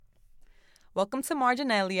Welcome to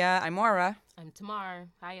Marginalia. I'm Maura. I'm Tamar.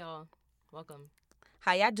 Hi, y'all. Welcome.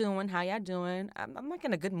 How y'all doing? I'm like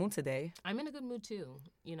in a good mood today. I'm in a good mood, too.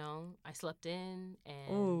 You know, I slept in,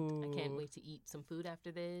 and Ooh. I can't wait to eat some food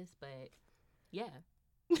after this, but yeah.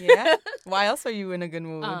 Yeah? Why else are you in a good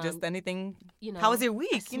mood? Just anything? You know, How was your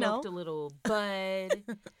week? I smoked a little bud.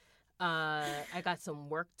 I got some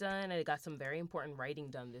work done. I got some very important writing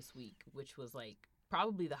done this week, which was like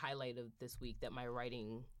probably the highlight of this week, that my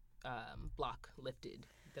writing block lifted,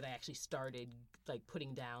 that I actually started like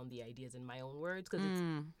putting down the ideas in my own words, because it's,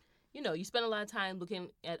 you know, you spend a lot of time looking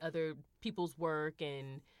at other people's work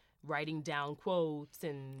and writing down quotes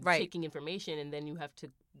and taking information, and then you have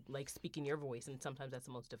to like speak in your voice, and sometimes that's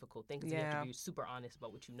the most difficult thing, because you have to be super honest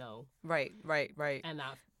about what you know. Right. And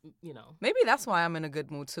not, you know. Maybe that's why I'm in a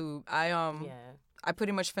good mood too. I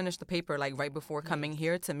pretty much finished the paper like right before coming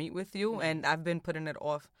here to meet with you, and I've been putting it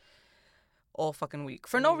off all fucking week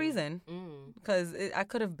for no reason, because I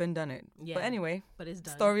could have been done it. Yeah. But anyway, it's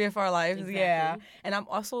done. Story of our lives. Exactly. Yeah. And I'm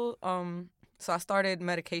also so I started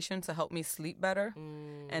medication to help me sleep better,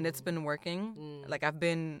 and it's been working. Like I've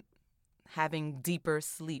been having deeper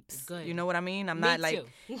sleeps. Good. You know what I mean? I'm Me not like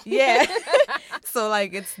too. yeah. So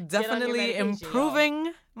like it's definitely medication, improving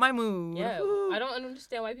y'all. my mood. Yeah. Woo. I don't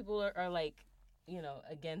understand why people are like, you know,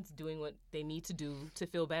 against doing what they need to do to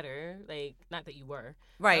feel better. Like, not that you were.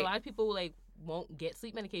 Right. But a lot of people like won't get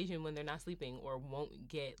sleep medication when they're not sleeping, or won't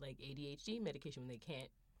get like ADHD medication when they can't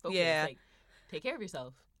focus. Yeah. Like, take care of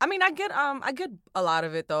yourself. I mean, I get a lot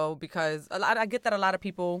of it though, because I get that a lot of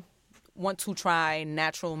people want to try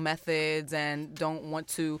natural methods and don't want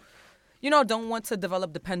to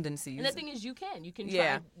develop dependencies. And the thing is, you can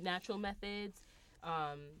try natural methods,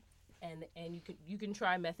 and you can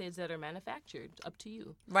try methods that are manufactured. Up to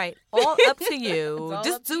you. Right, all up to you.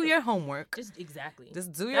 Just do your homework. Just exactly.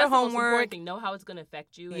 Just do That's your the most homework. important thing. Know how it's gonna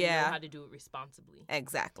affect you, and know how to do it responsibly.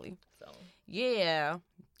 Exactly. So yeah.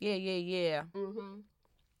 Mm-hmm.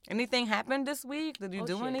 Anything happened this week? Did you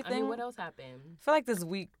do anything? I mean, what else happened? I feel like this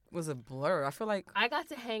week was a blur. I feel like I got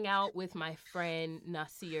to hang out with my friend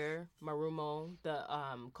Nasir Marumo, the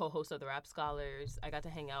co-host of the Rap Scholars. I got to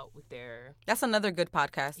hang out with their... That's another good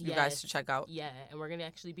podcast you guys should check out. Yeah, and we're going to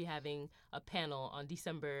actually be having a panel on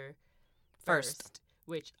December 1st.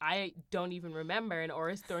 Which I don't even remember, and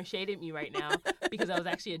Oris throwing shade at me right now because I was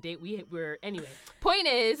actually a date we were. Anyway, point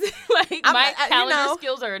is, like, my calendar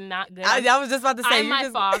skills are not good. I was just about to say, I'm my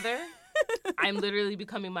father. I'm literally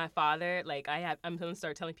becoming my father. Like, I'm gonna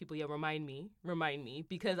start telling people, remind me,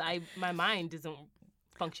 because my mind doesn't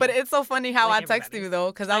function. But it's so funny how like I text you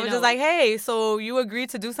though, because I was just like, hey, so you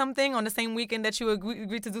agreed to do something on the same weekend that you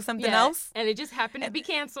agreed to do something else, and it just happened to be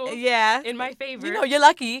canceled. Yeah, in my favor. You know, you're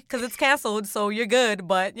lucky because it's canceled, so you're good.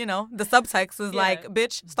 But you know, the subtext is like,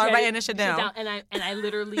 bitch, start writing this shit down. And I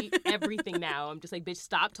literally everything now. I'm just like, bitch,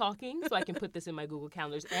 stop talking so I can put this in my Google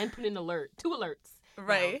calendars and put in two alerts.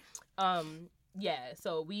 Right. Yeah.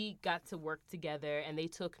 So we got to work together, and they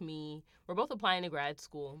took me. We're both applying to grad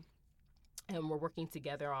school, and we're working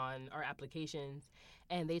together on our applications.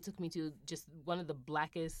 And they took me to just one of the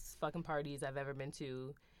blackest fucking parties I've ever been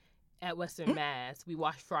to at Western Mass. We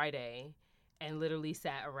watched Friday and literally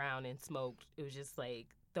sat around and smoked. It was just like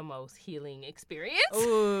the most healing experience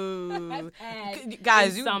Ooh. I've had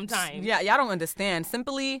guys, sometimes. Yeah, y'all don't understand.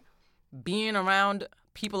 Simply being around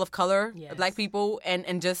people of color, black people,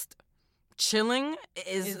 and just chilling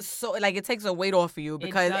is so, like, it takes a weight off of you,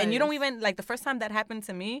 because and you don't even, like, the first time that happened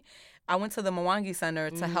to me, I went to the Mwangi Center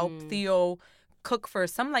to help Theo cook for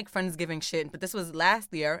some like Friendsgiving shit, but this was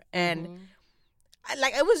last year, and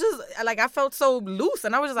it was just like I felt so loose,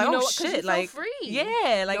 and I was just like, you know, oh shit, you like feel free.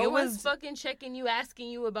 Yeah, like no it was one's fucking checking you, asking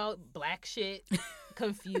you about black shit.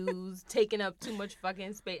 Confused, taking up too much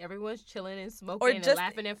fucking space. Everyone's chilling and smoking and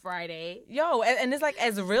laughing at Friday. Yo, and it's like,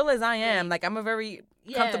 as real as I am, like, I'm a very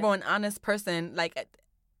comfortable and honest person. Like,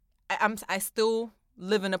 I still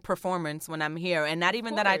live in a performance when I'm here, and not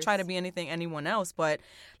even that I try to be anyone else, but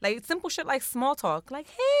like simple shit like small talk, like,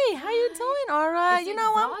 hey, how you doing? All right, you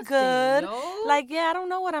know, I'm good. Yo. Like, yeah, I don't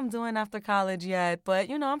know what I'm doing after college yet, but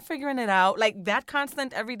you know, I'm figuring it out. Like that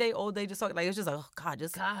constant everyday, all day, just talk, like, it's just like, oh God.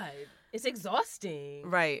 It's exhausting.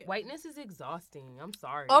 Right. Whiteness is exhausting. I'm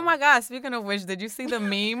sorry. Oh my God. Speaking of which, did you see the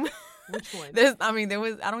meme? Which one? There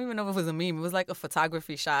was, I don't even know if it was a meme. It was like a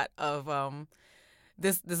photography shot of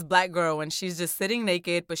this black girl, and she's just sitting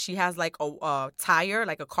naked, but she has like a tire,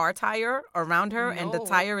 like a car tire around her, and the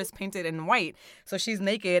tire is painted in white. So she's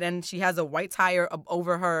naked, and she has a white tire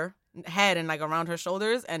over her head and like around her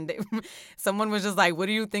shoulders, and someone was just like, what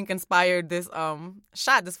do you think inspired this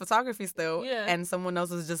shot, this photography still? Yeah. And someone else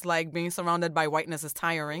was just like, being surrounded by whiteness is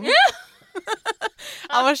tiring.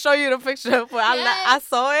 I'm gonna show you the picture. But I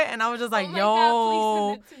saw it and I was just like, oh my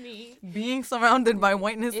God, please send it to me. Being surrounded by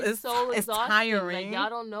whiteness is so it's tiring. Like, y'all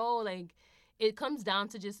don't know, like, it comes down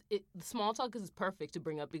to just small talk is perfect to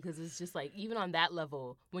bring up because it's just like, even on that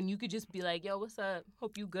level, when you could just be like, yo, what's up?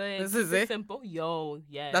 Hope you good. This is it. Simple. Yo,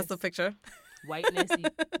 yes. That's the picture. Whiteness,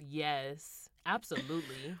 yes,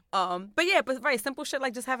 absolutely. But right, simple shit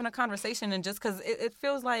like just having a conversation and just because it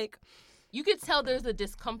feels like you could tell there's a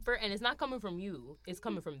discomfort and it's not coming from you, it's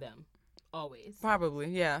coming from them. Always.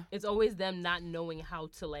 Probably, yeah. It's always them not knowing how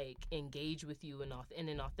to like engage with you in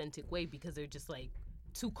an authentic way because they're just like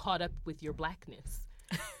too caught up with your blackness.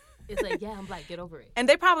 It's like, yeah, I'm black, get over it. And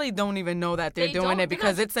they probably don't even know that they're doing it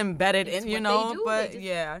because it's embedded in, you know, but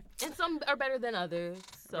yeah. And some are better than others,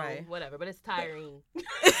 so whatever, but it's tiring.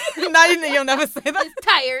 Now you'll never say that. It's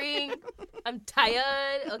tiring. I'm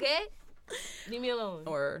tired, okay? Leave me alone.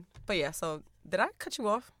 But yeah, so did I cut you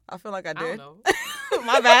off? I feel like I did. I don't know.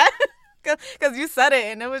 My bad. Because you said it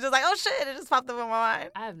and it was just like, oh shit, it just popped up in my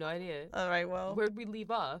mind. I have no idea. All right, well. Where'd we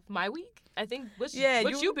leave off? My week? I think what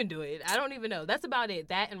you've been doing. I don't even know. That's about it.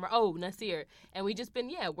 That and Nasir. And we just been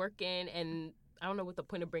working, and I don't know what the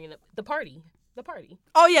point of bringing up the party.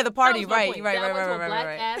 Oh yeah, the party. Right. Went to a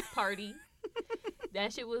black ass party.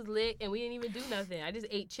 That shit was lit, and we didn't even do nothing. I just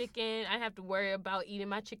ate chicken. I didn't have to worry about eating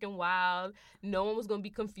my chicken wild. No one was gonna be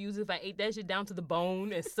confused if I ate that shit down to the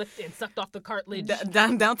bone and sucked off the cartilage.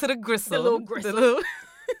 Down to the gristle. The little gristle.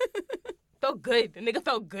 Felt good. The nigga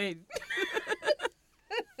felt good.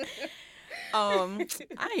 I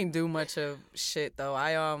ain't do much of shit though.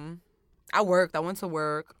 I worked. I went to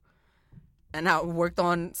work, and I worked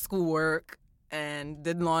on schoolwork and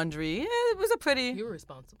did laundry. Yeah, it was a pretty. You were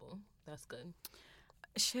responsible. That's good.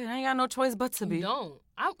 Shit, I ain't got no choice but to be. You don't.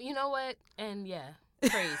 You know what? And yeah,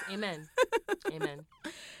 praise. Amen. Amen.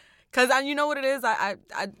 Cause you know what it is. I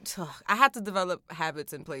had to develop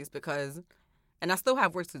habits in place because. And I still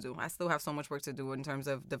have work to do. I still have so much work to do in terms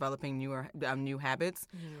of developing new habits.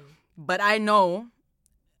 Mm. But I know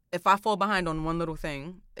if I fall behind on one little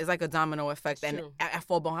thing, it's like a domino effect. And I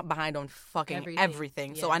fall behind on fucking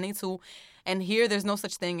everything. Yeah. So I need to. And here, there's no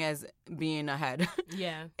such thing as being ahead.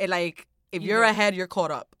 Yeah. If you're ahead, you're caught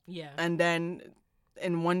up. Yeah. And then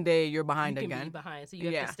in one day, you're behind again. You can be behind. So you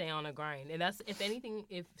have to stay on a grind. And that's, if anything,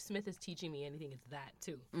 if Smith is teaching me anything, it's that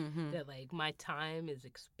too. Mm-hmm. That like my time is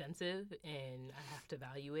expensive and I have to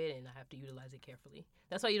value it and I have to utilize it carefully.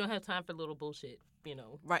 That's why you don't have time for little bullshit,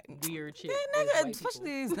 right? Weird shit. Yeah, nigga,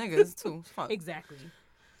 especially these niggas too. Fuck. Exactly.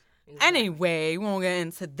 Anyway, we won't get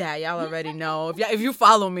into that. Y'all already know. If you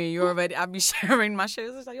follow me, I'll be sharing my shit.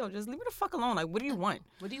 It's just like, yo, just leave me the fuck alone. Like, what do you want?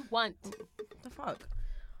 What do you want? What the fuck?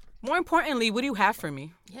 More importantly, what do you have for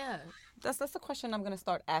me? Yeah. That's the question I'm going to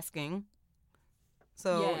start asking.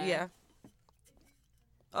 So, yeah.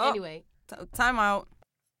 Oh, anyway. Time out.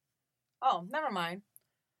 Oh, never mind.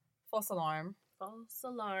 False alarm.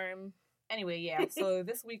 Anyway, yeah. So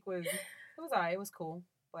this week it was alright. It was cool.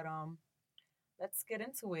 But, let's get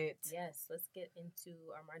into it. Yes, let's get into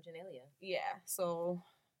our marginalia. Yeah, so.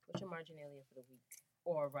 What's your marginalia for the week?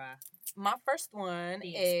 My first one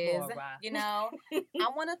is, I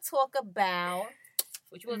want to talk about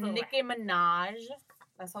Nicki Minaj.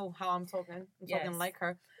 That's how I'm talking. I'm talking like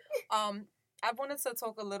her. I wanted to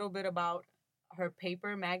talk a little bit about her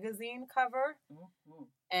Paper magazine cover. Mm-hmm.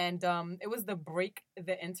 And it was the Break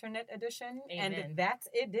the Internet edition. Amen. And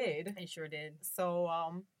it did. It sure did. So,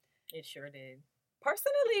 it sure did.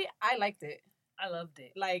 Personally, I liked it. I loved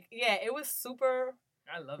it. Like, yeah, it was super...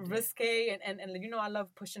 I loved risque and I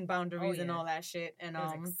love pushing boundaries and all that shit. And it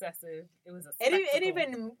was excessive. It was a spectacle. It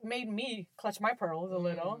even made me clutch my pearls a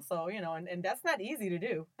little. So and that's not easy to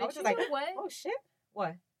do. Bitch, I was just like, what? Oh shit,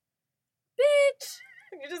 what? Bitch,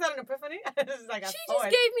 you just had an epiphany. She just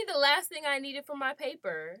gave me the last thing I needed for my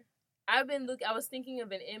paper. I was thinking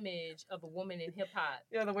of an image of a woman in hip hop.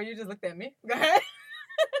 Yeah, the way you just looked at me. Go ahead.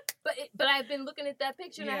 But I've been looking at that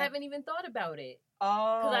picture and I haven't even thought about it.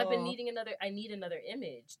 Oh. Because I've been needing I need another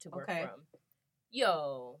image to work from.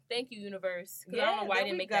 Yo, thank you, universe. Because I don't know why I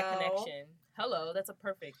didn't make that connection. Hello, that's a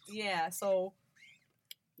perfect. Yeah, so.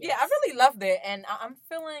 Yes. Yeah, I really loved it. And I'm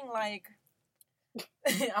feeling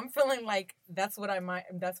like that's what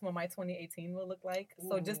my 2018 will look like. Ooh.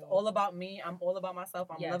 So just all about me. I'm all about myself.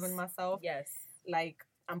 I'm loving myself. Yes. Like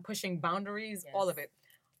I'm pushing boundaries, all of it.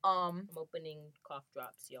 I'm opening cough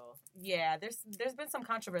drops, y'all. Yeah, there's been some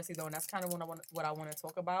controversy though, and that's kind of what I want to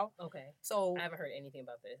talk about. Okay. So I haven't heard anything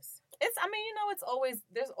about this.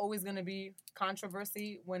 There's always gonna be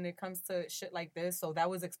controversy when it comes to shit like this. So that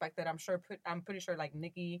was expected. I'm pretty sure like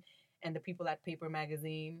Nicki and the people at Paper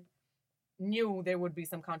Magazine knew there would be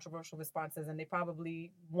some controversial responses, and they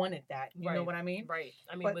probably wanted that. You know what I mean? Right.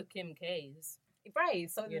 I mean, with Kim K's. Right.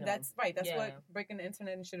 So that's right. That's what breaking the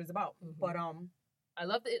internet and shit is about. Mm-hmm. But I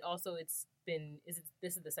love that it also. This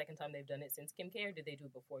is the second time they've done it since Kim K, or did they do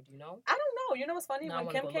it before? Do you know? I don't know. You know what's funny? When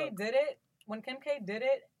Kim K did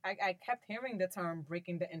it, I kept hearing the term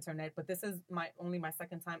breaking the internet, but this is only my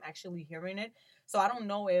second time actually hearing it. So I don't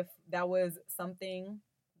know if that was something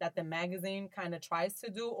that the magazine kind of tries to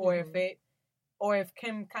do, or if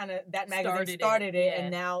Kim kind of that magazine started it and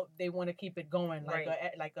now they want to keep it going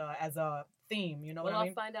as a theme. You know what I mean?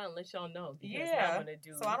 I'll find out and let y'all know. I'm gonna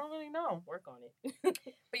do. So I don't really know. Work on it.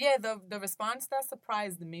 But yeah, the response that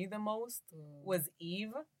surprised me the most was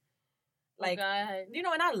Eve. Like, you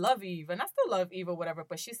know, and I love Eve, and I still love Eve or whatever,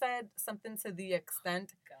 but she said something to the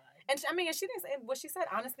extent, and she didn't say, what she said,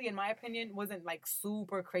 honestly, in my opinion, wasn't, like,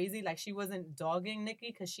 super crazy. Like, she wasn't dogging Nicki,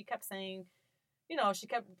 because she kept saying, you know, she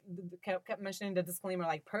kept mentioning the disclaimer,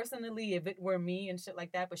 like, personally, if it were me and shit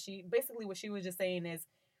like that, but what she was just saying is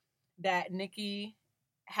that Nicki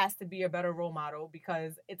has to be a better role model,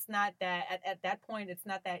 because it's not that, at that point, it's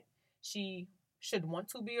not that she should want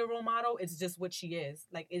to be a role model. It's just what she is.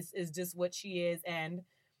 Like, it's just what she is, and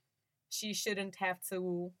she shouldn't have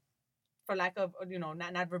to, for lack of, you know,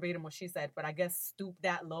 not verbatim what she said, but I guess stoop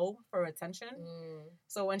that low for attention.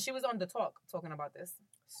 So when she was on the talking about this,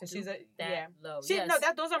 she's low.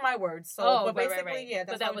 Those are my words. So, but basically, right. yeah,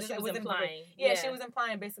 that's what she was implying. Yeah, she was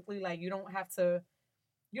implying basically, like, you don't have to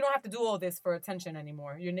do all this for attention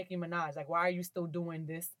anymore. You're Nicki Minaj. Like, why are you still doing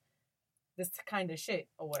this kind of shit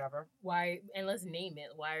or whatever? Why? And let's name it.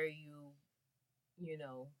 Why are you, you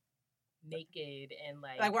know, naked and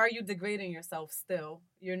like why are you degrading yourself still?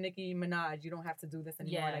 You're Nicki Minaj. You don't have to do this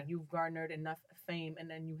anymore. Like, you've garnered enough fame, and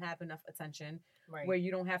then you have enough attention where you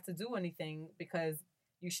don't have to do anything, because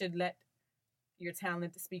you should let your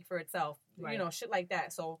talent speak for itself. You know, shit like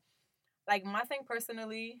that. So, like, my thing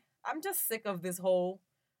personally, I'm just sick of this whole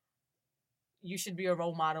you should be a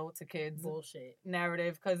role model to kids bullshit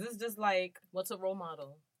narrative, because it's just like, what's a role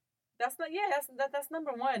model? That's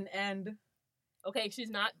number one. And okay,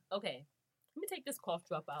 she's not okay. Let me take this cough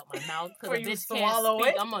drop out my mouth, because a bitch can't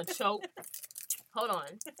speak. I'm gonna choke. Hold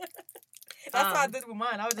on. That's what I did with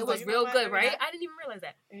mine. I was just it was real good, right? I didn't even realize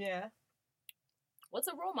that. Yeah. What's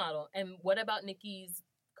a role model? And what about Nicki's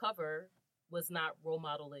cover was not role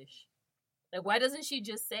model-ish? Like, why doesn't she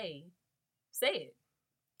just say it?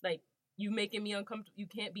 Like, you making me uncomfortable. You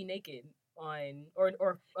can't be naked on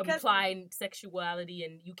or implying sexuality,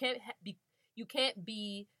 and you can't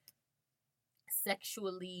be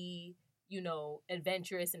sexually, you know,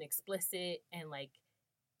 adventurous and explicit and like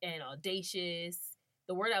and audacious.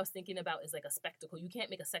 The word I was thinking about is like a spectacle. You can't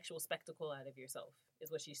make a sexual spectacle out of yourself,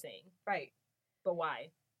 is what she's saying. Right. But why?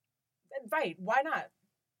 Right. Why not?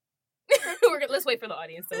 Let's wait for the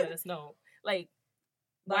audience to let us know. Why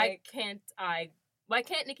can't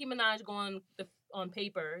Nicki Minaj go on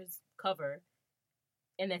Paper's cover?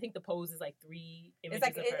 And I think the pose is like 3 images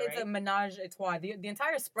of her, it's a menage a trois. The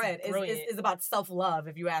entire spread is about self-love,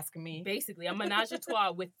 if you ask me. Basically, a menage a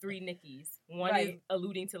trois with 3 Nickis. One is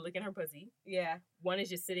alluding to licking her pussy. Yeah. One is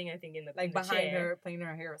just sitting, I think, in the behind chair, her, playing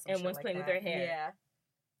her hair or something. And one's playing with her hair. Yeah.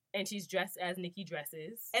 And she's dressed as Nicki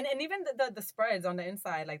dresses. And even the spreads on the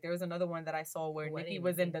inside, like there was another one that I saw where Nicki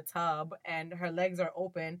was in the tub and her legs are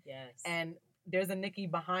open. Yes. And there's a Nicki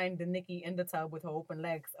behind the Nicki in the tub with her open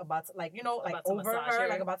legs, about to, like, you know, like over her,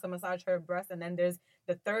 like about to massage her breast. And then there's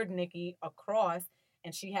the third Nicki across,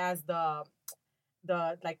 and she has the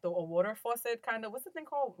water faucet kind of, what's the thing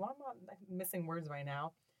called? Why am I missing words right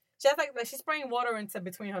now? She has like she's spraying water into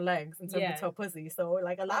between her legs, into her pussy. So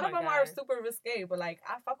like a lot of them are super risque, but like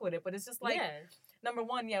I fuck with it. But it's just like number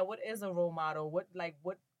one, what is a role model? What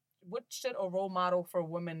should a role model for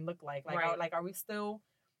women look like? Like are we still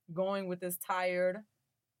going with this tired?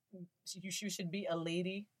 You should be a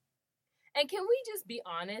lady. And can we just be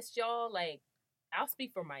honest, y'all? Like, I'll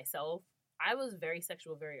speak for myself. I was very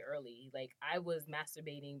sexual very early. Like, I was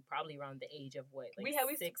masturbating probably around the age of what, like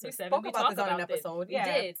 6 or 7. We talked about this on an episode. We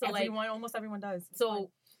did. So almost everyone does. So,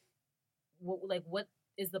 what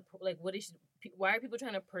is why are people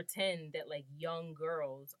trying to pretend that like young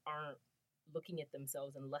girls aren't looking at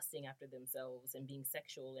themselves and lusting after themselves and being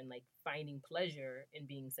sexual and like finding pleasure in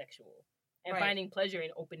being sexual and finding pleasure in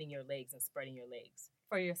opening your legs and spreading your legs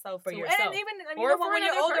for yourself, and even when you're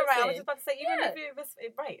older, right? I was just about to say, even if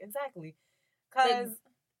it's right, exactly. Because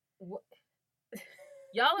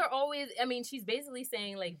y'all are always, I mean, she's basically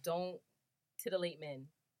saying, like, don't titillate men.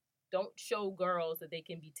 Don't show girls that they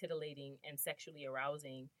can be titillating and sexually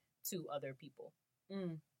arousing to other people.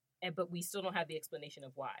 But we still don't have the explanation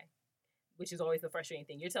of why. which is always the frustrating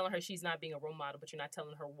thing. You're telling her she's not being a role model, but you're not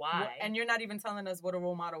telling her why. And you're not even telling us what a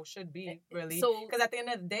role model should be, really. So, because at the end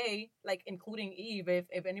of the day, like, including Eve,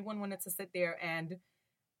 if anyone wanted to sit there and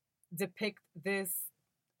depict this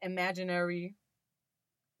imaginary,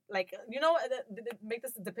 like, make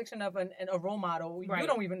this a depiction of a role model, right. You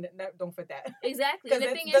don't fit that. Exactly. Because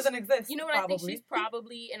it doesn't exist. You know what, probably. I think she's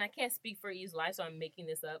probably, and I can't speak for Eve's life, so I'm making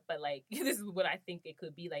this up, but, like, this is what I think it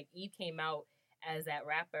could be. Like, Eve came out as that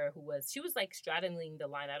rapper she was like straddling the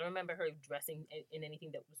line. I don't remember her dressing in anything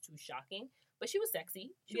that was too shocking, but she was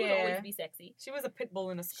sexy. She would always be sexy. She was a pit bull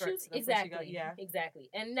in a skirt. Exactly. Exactly.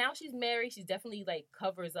 And now she's married. She's definitely, like,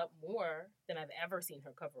 covers up more than I've ever seen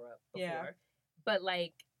her cover up before. Yeah. But,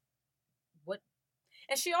 like, what?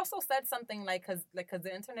 And she also said something like, because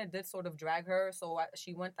the internet did sort of drag her. So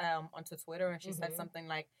she went onto Twitter and she said something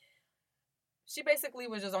like, she basically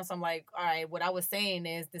was just on some, like, all right, what I was saying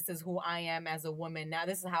is, this is who I am as a woman. Now,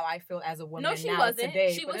 this is how I feel as a woman. No, she wasn't.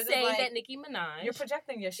 Today. She was saying that Nicki Minaj, you're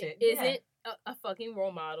projecting your shit, isn't a fucking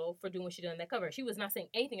role model for doing what she did on that cover. She was not saying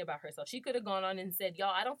anything about herself. She could have gone on and said,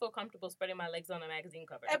 y'all, I don't feel comfortable spreading my legs on a magazine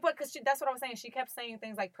cover. But because that's what I was saying. She kept saying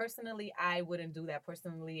things like, personally, I wouldn't do that.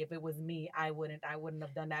 Personally, if it was me, I wouldn't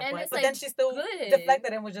have done that. But like, then she still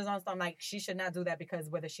deflected and was just on something like, she should not do that because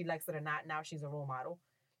whether she likes it or not, now she's a role model.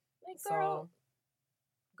 Like,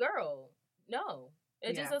 girl, no.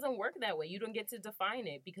 It just doesn't work that way. You don't get to define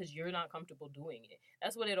it because you're not comfortable doing it.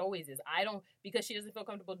 That's what it always is. Because she doesn't feel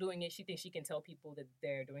comfortable doing it, she thinks she can tell people that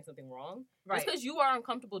they're doing something wrong. Right. Just because you are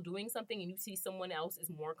uncomfortable doing something and you see someone else is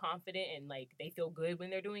more confident and, like, they feel good when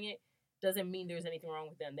they're doing it, doesn't mean there's anything wrong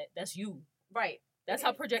with them. That's you. Right. That's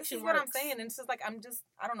how projection works. This is what I'm saying. And it's just like,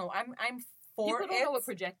 I don't know. I'm People don't know what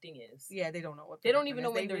projecting is. Yeah, they don't know what they don't even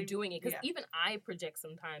know when they're doing it. Because even I project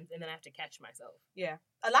sometimes and then I have to catch myself. Yeah.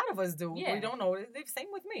 A lot of us do. Yeah. We don't know. Same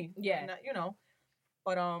with me. Yeah. And,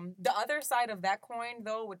 But the other side of that coin,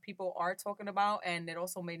 though, what people are talking about, and it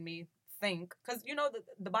also made me think, because,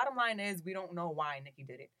 the bottom line is we don't know why Nicki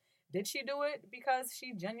did it. Did she do it because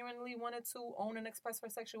she genuinely wanted to own and express her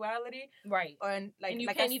sexuality? Right. And you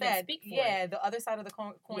like can't I even said, speak for it. The other side of the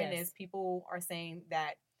coin is people are saying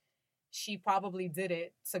that she probably did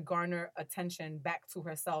it to garner attention back to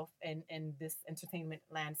herself in this entertainment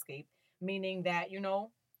landscape. Meaning that,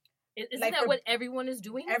 Isn't that what everyone is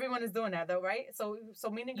doing? Everyone is doing that, though, right? So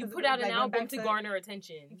meaning... You put out an album to garner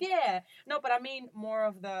attention. Yeah. No, but I mean more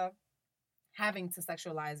of the having to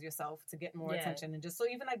sexualize yourself to get more attention. And just so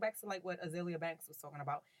even, like, back to, like, what Azealia Banks was talking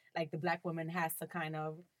about. Like, the black woman has to kind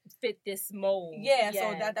of... fit this mold. Yeah,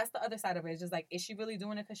 so that's the other side of it. It's just like, is she really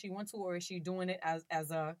doing it because she wants to? Or is she doing it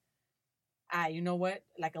as a... you know what?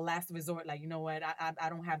 Like a last resort. Like, you know what? I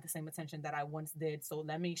don't have the same attention that I once did. So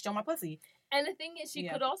let me show my pussy. And the thing is, she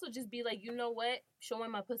could also just be like, you know what?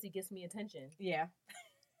 Showing my pussy gets me attention. Yeah.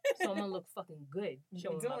 So I'm gonna look fucking good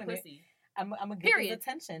showing my pussy. I'm gonna get his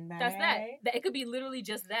attention, man. That's that. It could be literally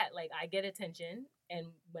just that. Like, I get attention, and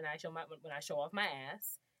when I show off my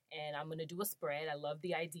ass. And I'm going to do a spread. I love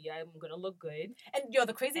the idea. I'm going to look good. And,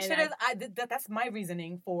 the crazy shit is, that's my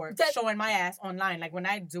reasoning for showing my ass online. Like, when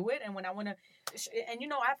I do it and when I want to... And,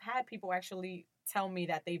 I've had people actually tell me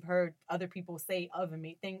that they've heard other people say of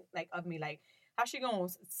me, how she going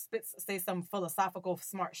to say some philosophical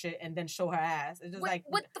smart shit and then show her ass? It's just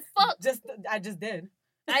what the fuck? I just did.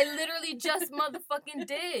 I literally just motherfucking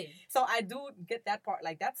did. So I do get that part.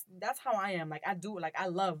 Like, that's how I am. Like, I do. Like, I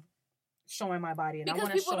love showing my body and because I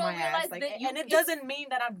want to show my ass. Like, and it doesn't mean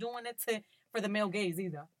that I'm doing it for the male gaze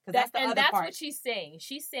either. Because that's what she's saying.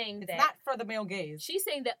 She's saying it's not for the male gaze. She's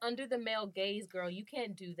saying that under the male gaze, girl, you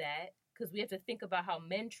can't do that. Because we have to think about how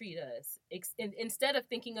men treat us. Instead of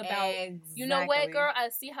thinking about, you know what, girl, I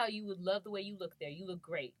see how you would love the way you look there. You look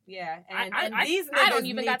great. Yeah. And these niggas don't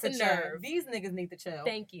even got the nerve. These niggas need to chill.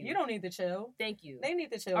 Thank you. You don't need to chill. Thank you. They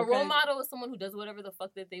need to chill. A role model is someone who does whatever the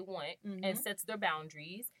fuck that they want and sets their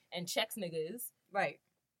boundaries and checks niggas. Right.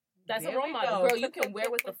 That's a role model. Girl, you can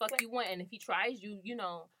wear what the fuck you want. And if he tries you,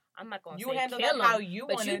 I'm not going to say handle kill him. How you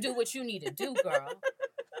but you do what you need to do, girl.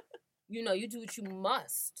 You do what you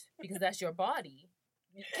must because that's your body.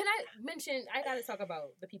 Can I mention? I got to talk about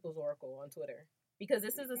the People's Oracle on Twitter because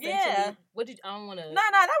this is essentially. Yeah. I don't want to. No,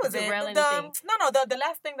 that was it. The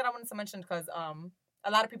last thing that I wanted to mention because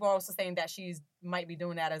a lot of people are also saying that she might be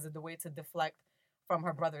doing that as the way to deflect from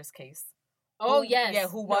her brother's case. Oh, yes. Yeah,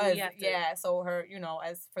 who was. Yeah, so her,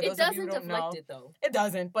 as for those of you who don't know. It doesn't deflect it, though. It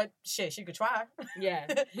doesn't, but shit, she could try. Yeah.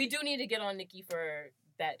 We do need to get on Nicki for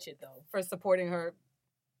that shit, though. For supporting her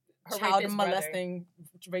child molesting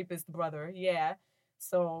rapist brother. Yeah.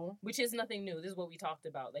 So. Which is nothing new. This is what we talked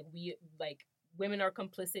about. Women are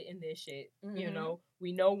complicit in this shit. Mm-hmm.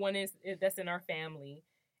 We know one that's in our family.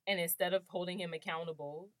 And instead of holding him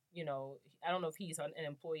accountable, you know, I don't know if he's an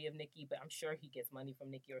employee of Nicki, but I'm sure he gets money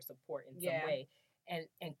from Nicki or support in some way.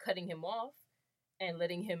 And cutting him off and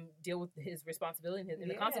letting him deal with his responsibility and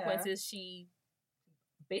the consequences, she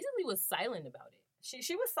basically was silent about it.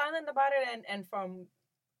 She was silent about it, and from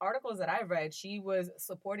articles that I read, she was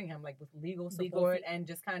supporting him, like, with legal support and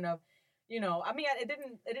just kind of, you know, I mean, it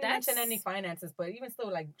didn't mention any finances, but even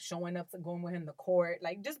still, like, showing up to going with him to court,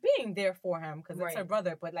 like, just being there for him, because it's her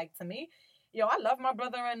brother. But, like, to me, yo, I love my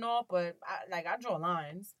brother and all, but, I draw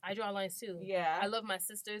lines. I draw lines, too. Yeah. I love my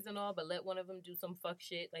sisters and all, but let one of them do some fuck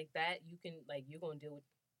shit like that, you can, like, you're going to deal with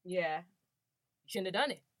Yeah. You shouldn't have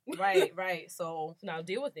done it. Right. So now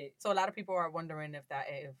deal with it. So a lot of people are wondering if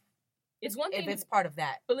it's one thing if it's part of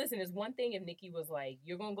that. But listen, it's one thing if Nicki was like,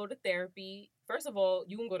 you're going to go to therapy. First of all,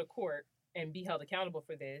 you can go to court and be held accountable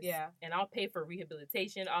for this. Yeah. And I'll pay for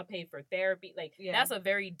rehabilitation. I'll pay for therapy. Like, that's a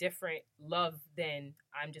very different love than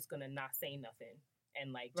I'm just going to not say nothing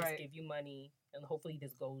and, like, just give you money and hopefully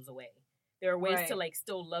this goes away. There are ways to, like,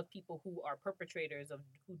 still love people who are perpetrators of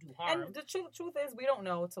who do harm. And the truth is, we don't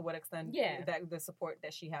know to what extent that the support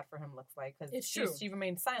that she had for him looks like. Because she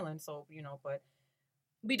remained silent, so, you know, but...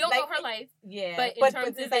 We don't know her life. Yeah. But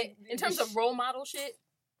in terms of role model shit...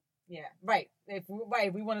 Yeah, right. If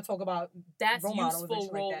we want to talk about that's role useful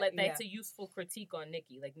role. like that. That's a useful critique on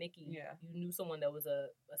Nicki. Like Nicki, you knew someone that was a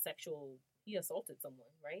sexual. He assaulted someone,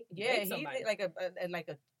 right? He like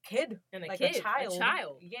a kid, and like a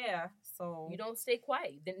child. Yeah. So you don't stay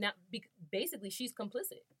quiet. Then now, basically, she's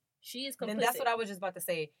complicit. She is complicit. Then that's what I was just about to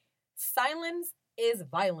say. Silence is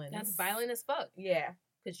violence. That's violent as fuck. Yeah.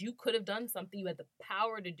 Because you could have done something. You had the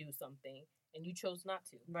power to do something, and you chose not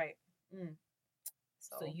to. Right.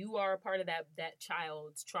 So you are a part of that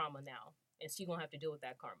child's trauma now, and she's gonna have to deal with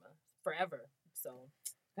that karma forever. So,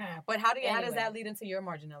 but how does that lead into your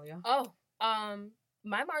marginalia? Oh,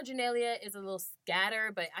 my marginalia is a little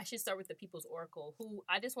scatter, but I should start with the People's Oracle, who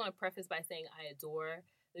I just want to preface by saying I adore.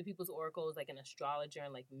 The People's Oracle is like an astrologer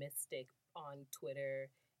and like mystic on Twitter,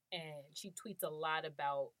 and she tweets a lot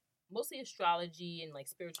about mostly astrology and like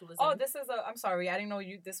spiritualism. Oh, I'm sorry, I didn't know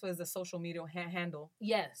this was a social media handle.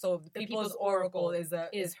 Yes. So the People's Oracle is her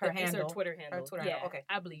handle. Is her Twitter handle. Her Twitter handle. Okay.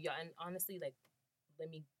 I believe, and honestly, like,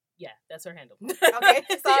 that's her handle. Okay.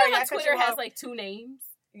 So you know how Twitter has like two names?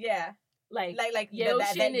 Yeah. Like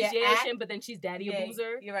Yeoshin is Yeoshin, but then she's Daddy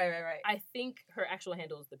Abuser. You're right. I think her actual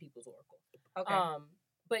handle is the People's Oracle. Okay.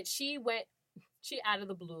 But she out of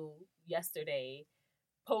the blue yesterday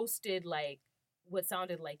posted like what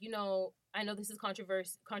sounded like, you know, I know this is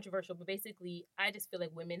controversial, but basically I just feel like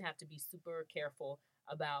women have to be super careful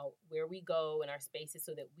about where we go in our spaces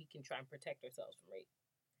so that we can try and protect ourselves from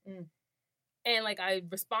rape. And like I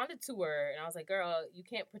responded to her and I was like, girl, you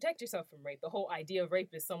can't protect yourself from rape. The whole idea of rape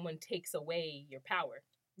is someone takes away your power.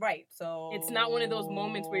 Right. So it's not one of those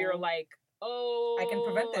moments where you're like, oh, I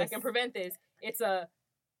can prevent this. It's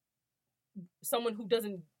someone who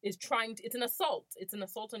it's an assault. It's an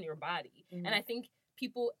assault on your body. Mm-hmm. And I think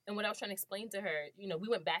people, and what I was trying to explain to her, you know, we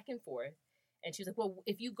went back and forth and she was like, well,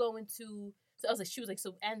 if you go into, so I was like, she was like,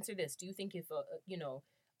 so answer this. Do you think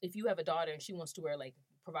if you have a daughter and she wants to wear like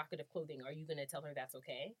provocative clothing, are you going to tell her that's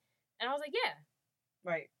okay? And I was like, yeah.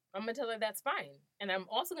 Right. I'm going to tell her that's fine. And I'm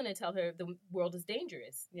also going to tell her the world is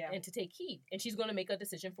dangerous and to take heed. And she's going to make a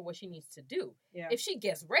decision for what she needs to do. Yeah. If she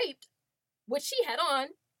gets raped, what she had on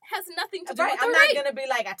has nothing to do with the I'm rape. not going to be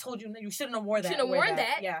like, I told you, you shouldn't have worn that. Shouldn't have worn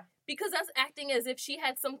that. Yeah. Because that's acting as if she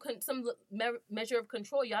had some measure of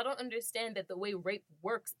control. Y'all don't understand that the way rape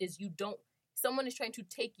works is someone is trying to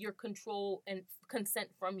take your control and consent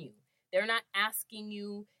from you. They're not asking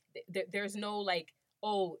you. There's no like,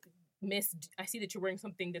 oh, miss, I see that you're wearing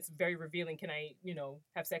something that's very revealing. Can I,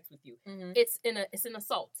 have sex with you? Mm-hmm. It's an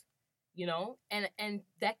assault, and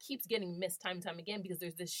that keeps getting missed time and time again because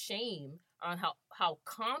there's this shame on how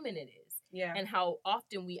common it is. Yeah. And how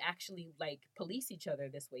often we actually like police each other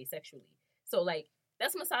this way sexually. So like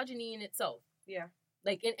that's misogyny in itself. Yeah.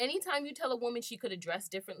 Like any time you tell a woman she could have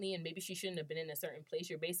dressed differently and maybe she shouldn't have been in a certain place,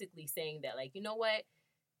 you're basically saying that like, you know what?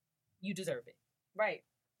 You deserve it. Right.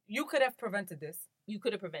 You could have prevented this. You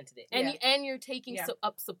could have prevented it. And you're taking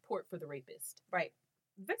up support for the rapist. Right.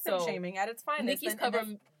 Victim shaming at its finest. Nikki's cover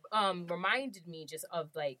reminded me just of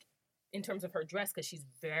like, in terms of her dress, because she's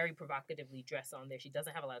very provocatively dressed on there. She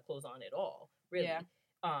doesn't have a lot of clothes on at all, really. Yeah.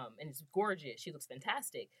 And it's gorgeous. She looks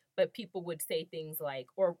fantastic. But people would say things like,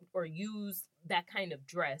 or use that kind of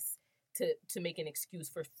dress to make an excuse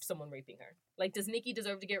for someone raping her. Like, does Nicki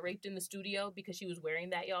deserve to get raped in the studio because she was wearing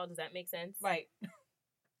that, y'all? Does that make sense? Right.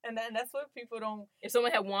 And that's what people don't... If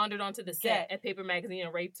someone had wandered onto the set at Paper Magazine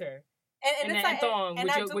and raped her, and that thong.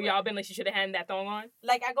 Would y'all been like, she should have had that thong on?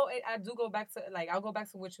 Like, I do go back to, like, I'll go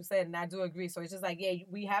back to what you said, and I do agree. So it's just like, yeah,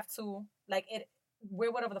 we have to, like,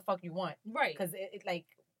 wear whatever the fuck you want. Right. Because it like,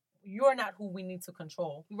 you're not who we need to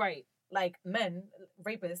control. Right. Like, men,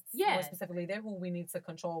 rapists, more specifically, they're who we need to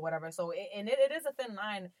control, whatever. So, it is a thin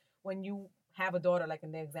line when you have a daughter, like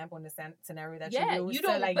in the example in the scenario that you use. You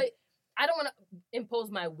don't, like, but I don't want to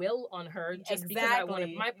impose my will on her just because I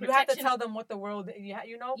want my protection. You have to tell them what the world,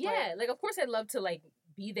 you know? Yeah, like, of course I'd love to, like,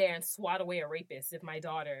 be there and swat away a rapist if my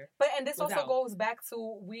daughter and this also goes back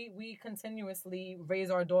to, we continuously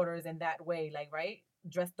raise our daughters in that way, like, right?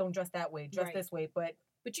 Don't dress that way, dress this way, but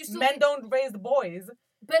you still men don't raise the boys.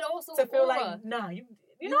 But also to feel like, nah, you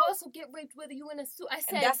know? also get raped whether you in a suit. I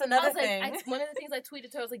said, and that's another thing. One of the things I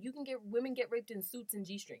tweeted to her, I was like, women get raped in suits and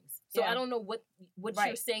G-strings. So I don't know what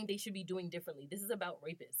you're saying they should be doing differently. This is about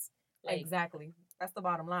rapists. Like, exactly. That's the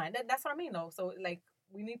bottom line. That's what I mean, though. So, like,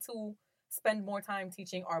 we need to spend more time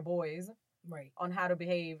teaching our boys on how to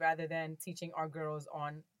behave rather than teaching our girls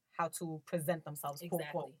on how to present themselves, quote,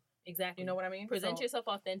 quote. Exactly. You know what I mean? Present yourself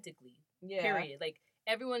authentically. Yeah. Period. Like,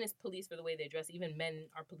 everyone is police for the way they dress. Even men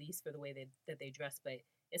are police for the way that they dress. But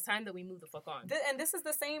it's time that we move the fuck on. And this is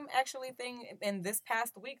the same actually thing in this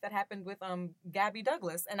past week that happened with Gabby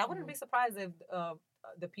Douglas. And I wouldn't be surprised if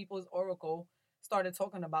the People's Oracle started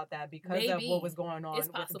talking about that because of what was going on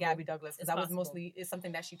with Gabby Douglas. Because that was mostly is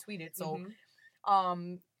something that she tweeted. So,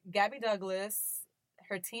 Gabby Douglas,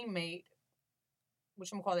 her teammate,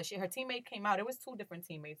 her teammate came out. It was two different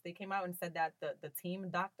teammates. They came out and said that the team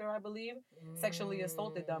doctor, I believe, sexually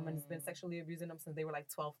assaulted them and has been sexually abusing them since they were like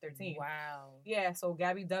 12, 13. Wow. Yeah, so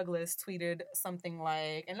Gabby Douglas tweeted something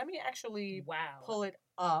like, and let me actually pull it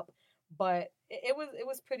up, but it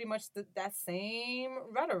was pretty much that same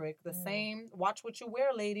rhetoric, the same, watch what you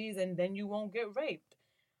wear, ladies, and then you won't get raped.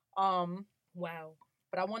 Wow.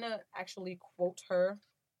 But I want to actually quote her.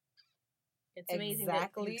 It's amazing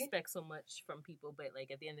that you expect so much from people, but,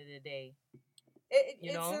 like, at the end of the day, it's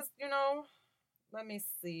just, let me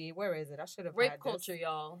see. Where is it? I should have rape culture,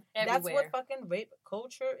 y'all. Everywhere. That's what fucking rape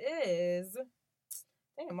culture is.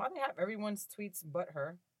 Damn, why they have everyone's tweets but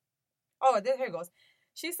her? Oh, here it goes.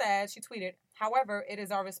 She tweeted, however, it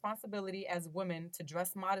is our responsibility as women to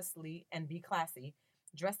dress modestly and be classy.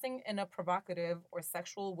 Dressing in a provocative or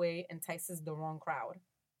sexual way entices the wrong crowd.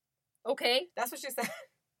 Okay. That's what she said.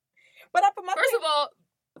 But first of all,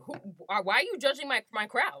 why are you judging my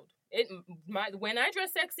crowd? When I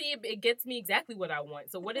dress sexy, it gets me exactly what I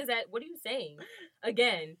want. So what is that? What are you saying?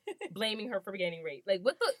 Again, blaming her for getting raped. Like,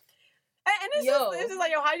 what the? And it's just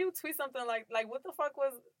like, yo, how you tweet something like what the fuck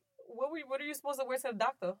was? What are you supposed to wear to the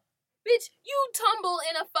doctor? Bitch, you tumble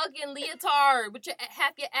in a fucking leotard with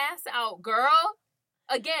half your ass out, girl.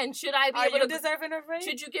 Again, should I be able to... Are you deserving of rape?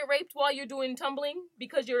 Should you get raped while you're doing tumbling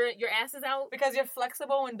because your ass is out? Because you're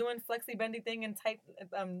flexible and doing flexy bendy thing and tight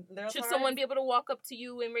leotards? Should someone be able to walk up to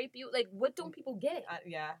you and rape you? Like, what don't people get?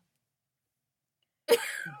 Yeah.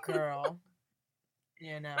 Girl.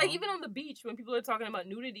 Like, even on the beach, when people are talking about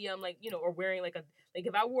nudity, I'm like, or wearing like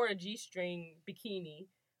if I wore a G-string bikini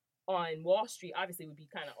on Wall Street, obviously it would be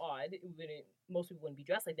kind of odd. Most people wouldn't be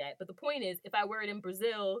dressed like that. But the point is, if I wear it in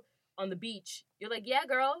Brazil... on the beach, you're like, yeah,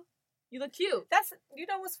 girl, you look cute. That's,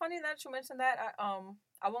 what's funny that you mentioned that?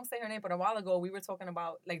 I won't say her name, but a while ago we were talking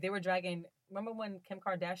about, like, they were dragging, remember when Kim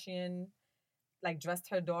Kardashian, like, dressed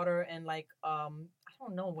her daughter in, like, I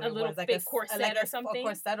don't know what it was, like a corset or something? A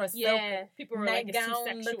corset or silk people were like,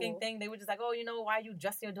 nightgown looking thing. They were just like, oh, why you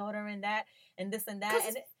dress your daughter in that and this and that.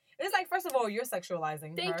 And it's like, first of all, you're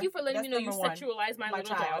sexualizing her. Thank you for letting me know you sexualize my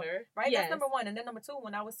little daughter. Right? Yes. That's number one. And then number two,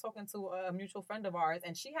 when I was talking to a mutual friend of ours,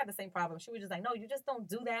 and she had the same problem. She was just like, no, you just don't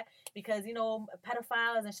do that because,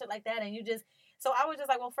 pedophiles and shit like that. And you just... So I was just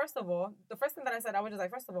like, well, first of all, the first thing that I said, I was just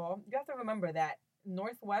like, first of all, you have to remember that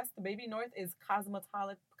Northwest, baby North, is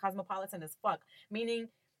cosmopolitan as fuck. Meaning...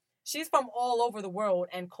 she's from all over the world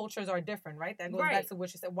and cultures are different, right? That goes back to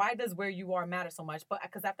what she said. Why does where you are matter so much? But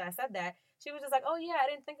because after I said that, she was just like, oh, yeah, I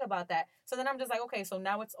didn't think about that. So then I'm just like, okay, so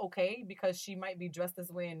now it's okay because she might be dressed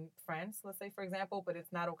this way in France, let's say, for example, but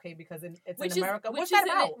it's not okay because it's in America. What's that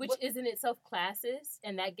about? Which is in itself classist,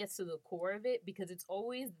 and that gets to the core of it because it's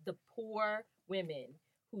always the poor women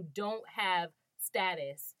who don't have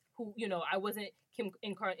status, who, I wasn't in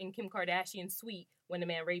Kim Kardashian's suite when the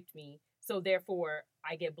man raped me. So therefore,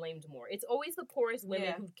 I get blamed more. It's always the poorest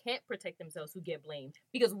women who can't protect themselves who get blamed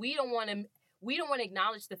because we don't want to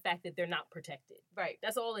acknowledge the fact that they're not protected. Right.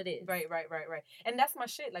 That's all it is. Right. And that's my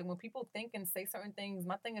shit. Like when people think and say certain things,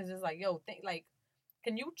 my thing is just like, yo,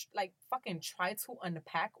 can you fucking try to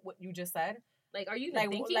unpack what you just said? Like, are you even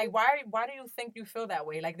thinking? Like, why do you think you feel that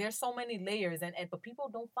way? Like, there's so many layers, but people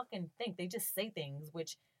don't fucking think. They just say things,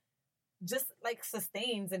 which just, like,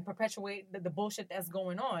 sustains and perpetuate the bullshit that's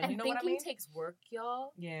going on. And you know what I mean? Thinking takes work,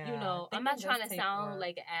 y'all. Yeah. You know, I'm not trying to sound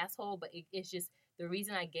like an asshole, but it's just the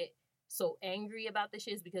reason I get so angry about this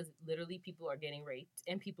shit is because literally people are getting raped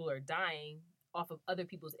and people are dying off of other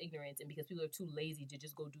people's ignorance and because people are too lazy to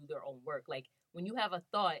just go do their own work. Like, when you have a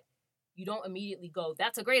thought, you don't immediately go,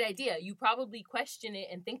 that's a great idea. You probably question it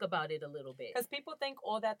and think about it a little bit. Because people think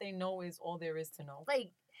all that they know is all there is to know.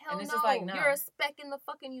 Like, hell no. Just like, nah. You're a speck in the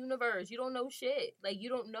fucking universe. You don't know shit. Like, you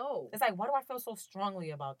don't know. It's like, why do I feel so strongly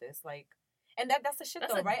about this? Like, and that's the shit,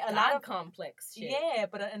 though, right? A lot of complex shit. Yeah,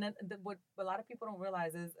 but what a lot of people don't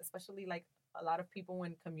realize is, especially, like, a lot of people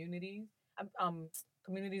in communities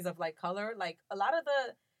of, like, color, like, a lot of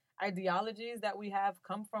the ideologies that we have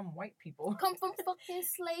come from white people. Come from fucking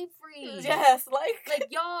slavery. Yes, like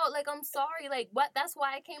y'all, like, I'm sorry, like, what? That's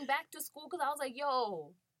why I came back to school, because I was like,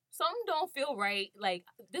 yo, something don't feel right. Like,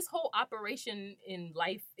 this whole operation in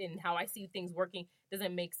life and how I see things working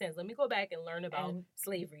doesn't make sense. Let me go back and learn about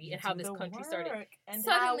slavery and how this country started. And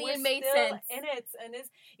suddenly it made sense. And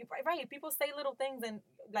it's right. People say little things, and,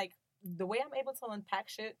 like, the way I'm able to unpack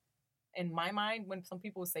shit in my mind when some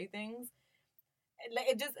people say things,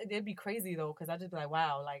 it'd be crazy, though, because I just be like,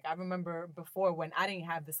 wow. Like, I remember before when I didn't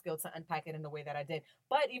have the skill to unpack it in the way that I did.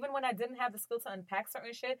 But even when I didn't have the skill to unpack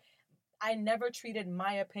certain shit, I never treated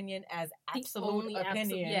my opinion as absolute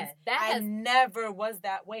opinion. Yeah, I never was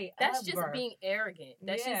that way. That's ever. Just being arrogant.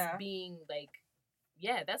 That's just being like,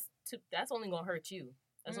 yeah, that's only gonna hurt you.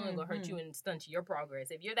 That's only gonna hurt you and stunt your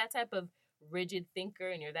progress. If you're that type of rigid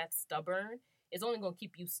thinker and you're that stubborn, it's only gonna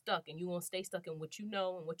keep you stuck, and you won't stay stuck in what you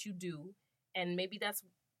know and what you do. And maybe that's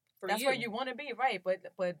where you want to be, right? But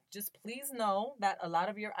just please know that a lot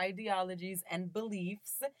of your ideologies and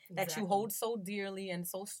beliefs that you hold so dearly and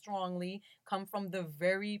so strongly come from the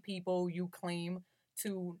very people you claim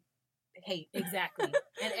to hate. Exactly.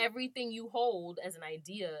 And everything you hold as an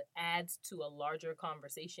idea adds to a larger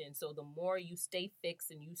conversation. So the more you stay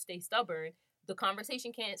fixed and you stay stubborn, the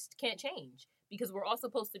conversation can't change, because we're all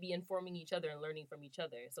supposed to be informing each other and learning from each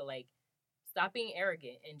other. So, like, stop being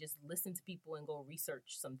arrogant and just listen to people and go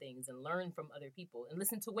research some things and learn from other people and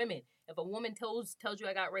listen to women. If a woman tells you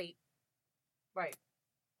I got raped, right.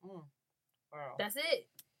 Wow. That's it.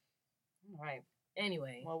 Right.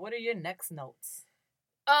 Anyway. Well, what are your next notes?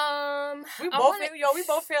 We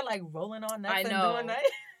both feel like rolling on next. I know. And doing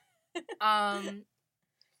that.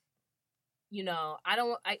 You know,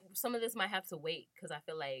 some of this might have to wait because I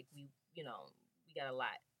feel like we got a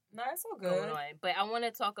lot. No, it's all good. Going on. But I want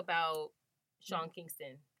to talk about Sean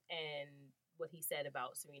Kingston and what he said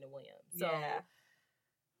about Serena Williams. So,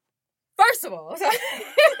 first of all,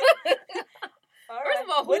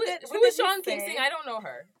 who is Sean Kingston? I don't know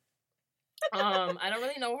her. I don't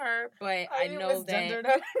really know her, but I know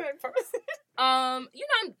that.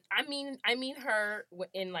 I mean her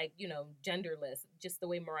in, like, genderless, just the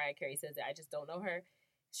way Mariah Carey says it. I just don't know her.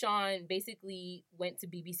 Sean basically went to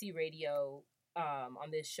BBC Radio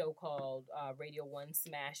on this show called Radio 1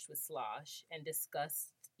 Smashed with Slosh and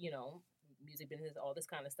discussed, music business, all this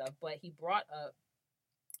kind of stuff. But he brought up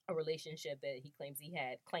a relationship that he claims he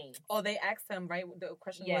had claimed. Oh, they asked him, right? The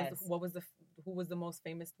question was, who was the most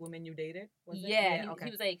famous woman you dated? He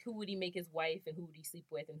was like, who would he make his wife and who would he sleep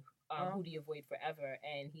with and who do you avoid forever?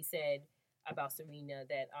 And he said about Serena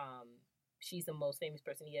that she's the most famous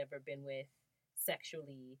person he ever been with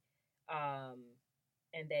sexually.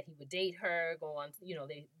 And that he would date her, go on,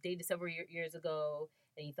 they dated several years ago,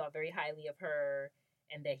 and he thought very highly of her,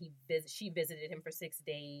 and that she visited him for 6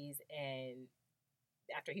 days, and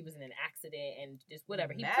after he was in an accident, and just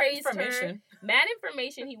whatever. He praised her. Mad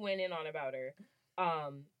information he went in on about her.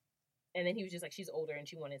 And then he was just like, she's older and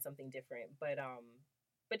she wanted something different. But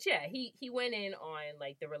yeah, he went in on,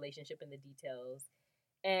 like, the relationship and the details.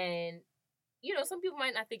 And, some people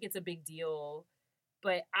might not think it's a big deal,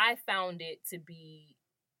 but I found it to be,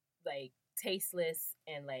 like, tasteless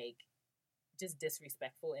and, like, just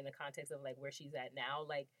disrespectful in the context of, like, where she's at now.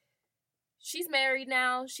 Like, she's married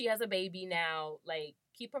now. She has a baby now. Like,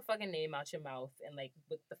 keep her fucking name out your mouth. And, like,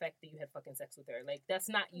 with the fact that you had fucking sex with her. Like, that's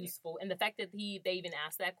not useful. And the fact that they even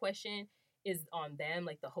asked that question is on them.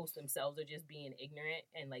 Like, the hosts themselves are just being ignorant.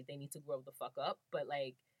 And, like, they need to grow the fuck up. But,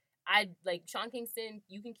 like, Sean Kingston,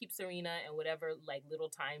 you can keep Serena and whatever, like, little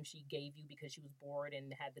time she gave you because she was bored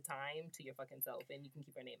and had the time to your fucking self, and you can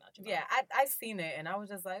keep her name out your mouth. Yeah, I seen it, and I was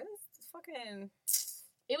just like, this fucking...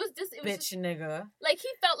 It was bitch nigga. Like, he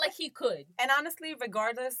felt like he could. And honestly,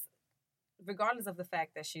 regardless of the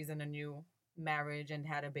fact that she's in a new marriage and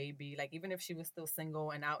had a baby, like even if she was still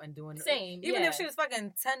single and out and doing even if she was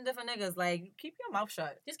fucking 10 different niggas, like keep your mouth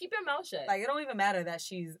shut. Just keep your mouth shut. Like it don't even matter that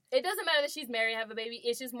it doesn't matter that she's married and have a baby.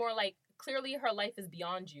 It's just more like clearly her life is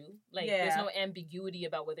beyond you. Like there's no ambiguity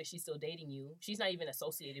about whether she's still dating you. She's not even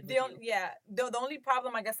associated with you. Yeah, the only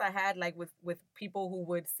problem I guess I had like with people who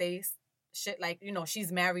would say shit like, you know,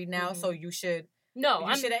 she's married now, so you should. No,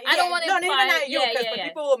 I don't want to imply. Not you, but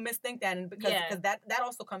people will misthink that, and because that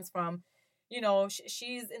also comes from, you know,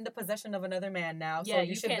 she's in the possession of another man now, so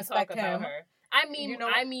you should respect him. About her. I mean, you know?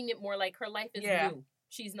 I mean it more like her life is new.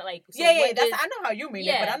 She's not like I know how you mean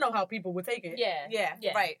it, but I know how people would take it. Yeah,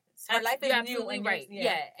 right. Her life is new, and right.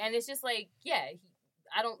 And it's just like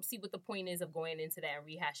I don't see what the point is of going into that and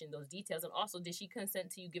rehashing those details. And also, did she consent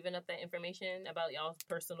to you giving up that information about y'all's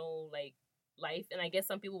personal like life? And I guess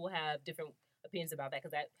some people will have different opinions about that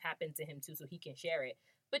because that happened to him too, so he can share it.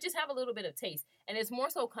 But just have a little bit of taste. And it's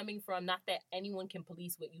more so coming from, not that anyone can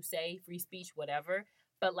police what you say, free speech, whatever,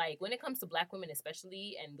 but like when it comes to Black women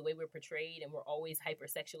especially, and the way we're portrayed, and we're always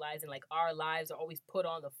hypersexualized, and like our lives are always put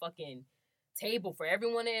on the fucking table for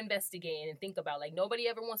everyone to investigate and think about. Like nobody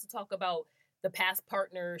ever wants to talk about the past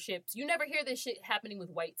partnerships. You never hear this shit happening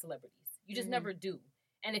with white celebrities. You just never do.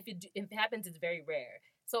 And if it happens, it's very rare.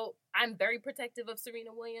 So I'm very protective of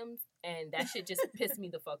Serena Williams, and that shit just pissed me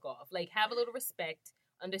the fuck off. Like, have a little respect.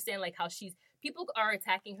 Understand, like, how people are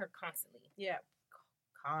attacking her constantly. Yeah,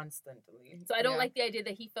 constantly. So I don't like the idea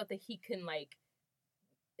that he felt that he can, like,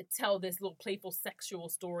 tell this little playful sexual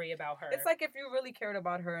story about her. It's like if you really cared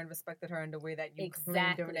about her and respected her in the way that you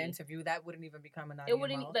claimed during the interview, that wouldn't even become an idea. It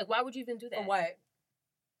wouldn't, like, why would you even do that? For what?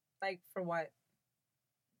 Like, for what?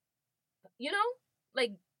 You know?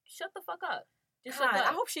 Like, shut the fuck up. Just God,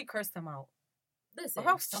 I hope she cursed him out. Listen, I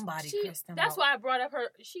hope somebody cursed him out. That's why I brought up her.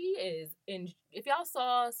 She is in. If y'all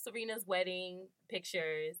saw Serena's wedding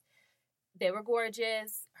pictures, they were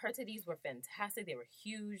gorgeous. Her titties were fantastic. They were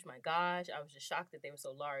huge. My gosh, I was just shocked that they were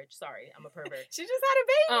so large. Sorry, I'm a pervert. She just had a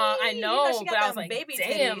baby. I know, you know, but I was like, baby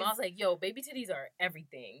damn. Titties. I was like, yo, baby titties are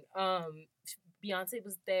everything. Beyonce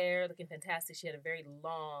was there, looking fantastic. She had a very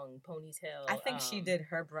long ponytail. I think she did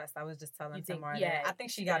her breast. I was just telling Tamara that. I think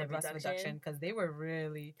she got a breast reduction because they were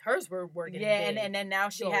really... Hers were working. Yeah, and then now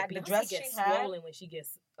she had the dress she had. Swollen when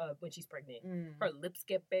she's pregnant. Her lips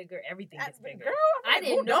get bigger. Everything gets bigger. Girl, I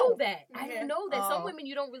didn't know that. I didn't know that. Some women,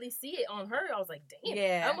 you don't really see it on her. I was like, damn.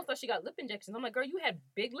 Yeah. I almost thought she got lip injections. I'm like, girl, you had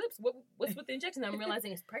big lips. What's with the injection? I'm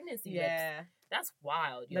realizing it's pregnancy lips. That's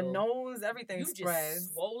wild, yo. The nose, everything you spreads.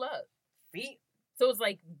 Just swole up. Feet. So it's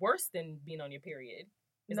like worse than being on your period.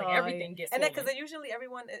 It's like everything gets swollen. And then because usually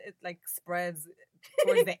everyone it like spreads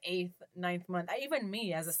towards the 8th, 9th month. Even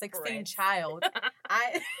me as a 16 child,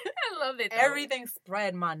 I love it. Though. Everything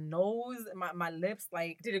spread. My nose, my lips,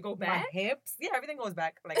 like did it go back? My hips, everything goes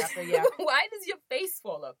back. Like after Why does your face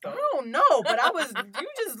swell up? Though? I don't know, but you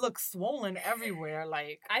just look swollen everywhere.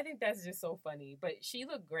 Like I think that's just so funny. But she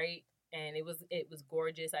looked great, and it was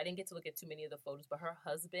gorgeous. I didn't get to look at too many of the photos, but her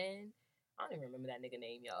husband. I don't even remember that nigga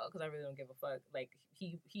name, y'all, because I really don't give a fuck. Like,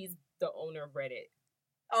 he's the owner of Reddit.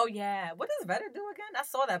 Oh, yeah. What does Reddit do again? I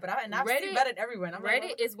saw that, but I've seen Reddit everywhere.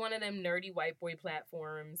 Reddit is one of them nerdy white boy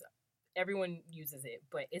platforms. Everyone uses it,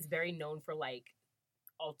 but it's very known for, like,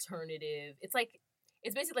 alternative. It's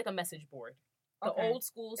basically like a message board. The old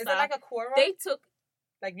school style. Is it like a Quora? They took...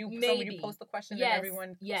 Like you post the question and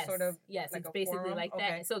everyone sort of... Yes, like it's basically forum? like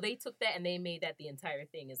that. So they took that and they made that the entire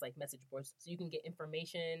thing is like message boards. So you can get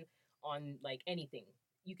information on like anything.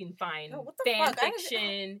 You can find fan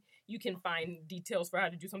fiction. You can find details for how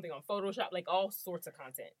to do something on Photoshop. Like all sorts of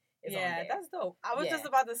content is on there. That's dope. I was just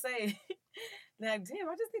about to say, like, damn,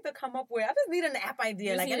 I just need to come up with. I just need an app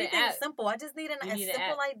idea. Like anything simple. I just need a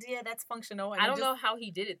simple idea that's functional. And I don't know how he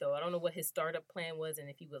did it though. I don't know what his startup plan was, and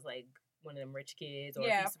if he was like one of them rich kids, or if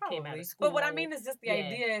he came out of school. But what I mean is just the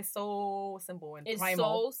idea is so simple and it's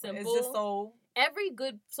primal. So simple. It's just so. Every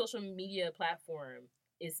good social media platform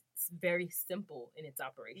is very simple in its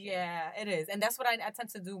operation. Yeah, it is. And that's what I tend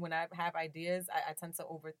to do when I have ideas. I tend to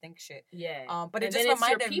overthink shit. Yeah. But it just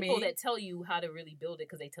reminded me. People that tell you how to really build it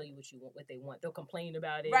because they tell you what they want. They'll complain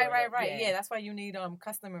about it. Right. Yeah, that's why you need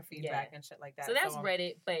customer feedback and shit like that. So that's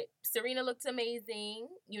Reddit. But Serena looked amazing.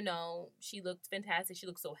 You know, she looked fantastic. She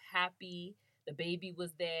looked so happy. The baby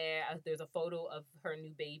was there. There's a photo of her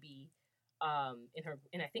new baby.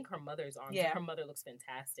 And I think her mother's arms. Yeah. Her mother looks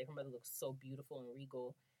fantastic. Her mother looks so beautiful and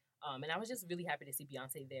regal. And I was just really happy to see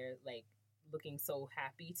Beyonce there, like looking so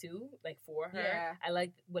happy too, like for her. Yeah. I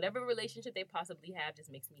like whatever relationship they possibly have,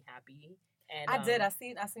 just makes me happy. And I did. I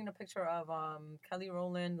seen a picture of Kelly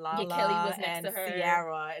Rowland, Lala, Kelly was next and to her.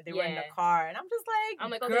 Ciara. They were in the car, and I'm just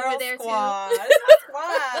like, oh, girl they were there squad. too.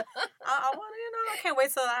 Squad. I want to, I can't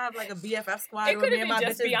wait till I have like a BFF squad. It could have been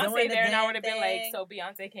just Beyonce there, and I would have been like, so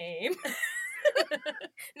Beyonce came.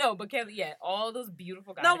 No, but Kelly, all those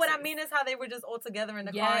beautiful guys. No, what I mean is how they were just all together in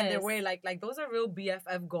the car in their way. Like those are real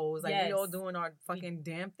BFF goals. Like we all doing our fucking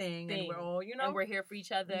damn thing, and we're all, and we're here for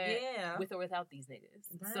each other. Yeah, with or without these niggas.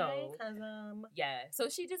 Right, so so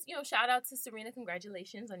she just shout out to Serena.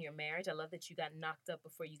 Congratulations on your marriage. I love that you got knocked up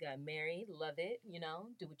before you got married. Love it.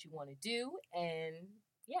 Do what you want to do, and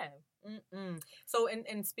yeah. So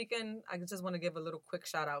in speaking, I just want to give a little quick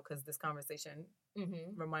shout out because this conversation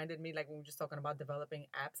reminded me, like when we were just talking about developing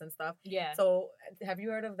apps and stuff. Yeah. So have you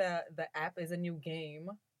heard of the app is a new game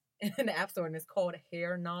in the App Store, and it's called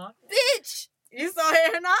Hair Nah? Bitch! You saw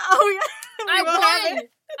Hair Nah? Oh yeah.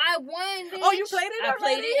 I won. Bitch. Oh, you played it already? I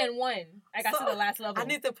played it and won. I got to the last level. I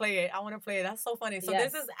need to play it. I want to play it. That's so funny. So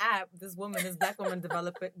there's this app. This black woman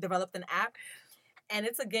developed an app. And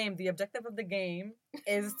it's a game. The objective of the game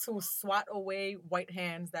is to swat away white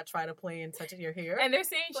hands that try to play and touch your hair. And they're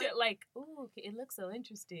saying shit like, "Ooh, it looks so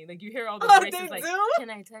interesting." Like you hear all the voices like, "Can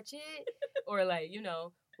I touch it?" Or like,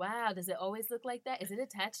 "Wow, does it always look like that? Is it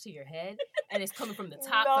attached to your head?" And it's coming from the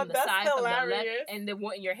top, from the side, hilarious. From the left, and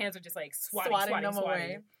then your hands are just like swatting them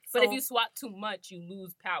away. So, but if you swat too much, you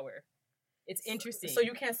lose power. It's interesting. So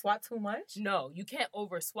you can't swat too much? No, you can't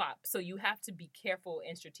over swap. So you have to be careful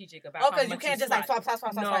and strategic about how much you can't just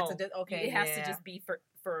swap. No, okay, it has to just be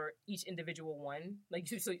for each individual one. Like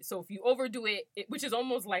so if you overdo it, which is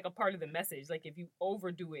almost like a part of the message. Like if you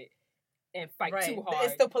overdo it and fight too hard,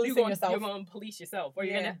 it's still policing yourself. You're going to police yourself, or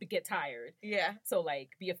you're going to get tired. Yeah. So like,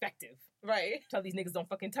 be effective. Right. Tell these niggas don't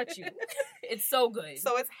fucking touch you. It's so good.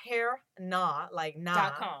 So it's Hair Nah, like nah.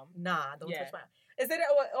 .com. Nah, don't touch my. Is it?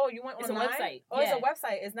 You went online? It's a website. Oh, it's a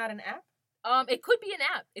website. It's not an app. It could be an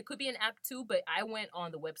app. It could be an app too, but I went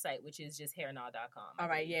on the website, which is just hairnaw.com. All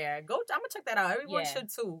right, yeah. Go. I'm gonna check that out. Everyone should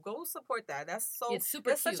too. Go support that. It's super.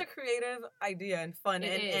 It's such a creative idea and fun,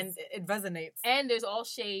 and it resonates. And there's all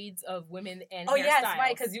shades of women and hairstyles. Yes,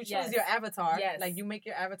 right. Because you choose your avatar. Yes. Like you make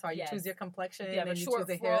your avatar. You choose your complexion. You have and a you short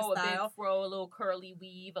choose a fro, hairstyle. a big fro, a little curly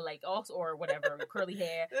weave, or whatever, curly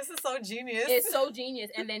hair. This is so genius. It's so genius.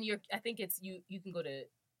 And then I think it's you can go to.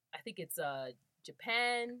 I think it's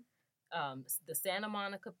Japan, the Santa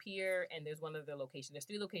Monica Pier, and there's one other location. There's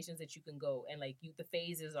 3 locations that you can go, and like the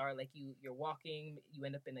phases are like you're walking, you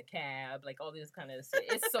end up in a cab, like all this kind of shit.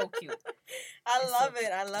 It's so cute. I love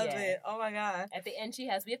it. Oh my god. At the end,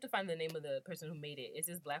 we have to find the name of the person who made it. It's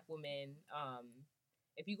this black woman.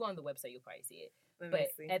 If you go on the website, you'll probably see it. But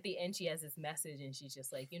at the end, she has this message, and she's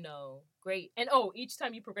just like, great. And each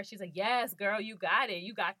time you progress, she's like, yes, girl, you got it.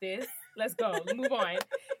 You got this. Let's go. Move on.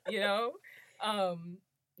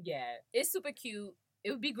 Yeah, it's super cute. It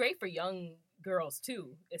would be great for young girls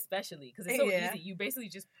too, especially because it's so easy. You basically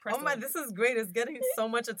just press. Oh my, this is great. It's getting so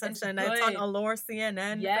much attention. It's on Allure,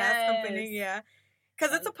 CNN, Fast Company. Yeah.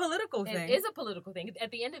 Because it's a political thing. It is a political thing. At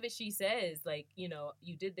the end of it, she says, like, you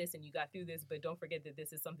did this and you got through this, but don't forget that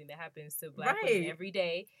this is something that happens to black women every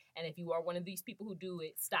day. And if you are one of these people who do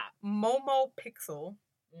it, stop. Momo Pixel.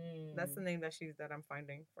 That's the name that I'm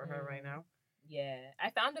finding for her right now. Yeah. I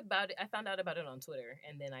found out about it on Twitter,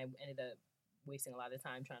 and then I ended up wasting a lot of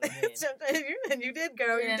time trying to win. And you did,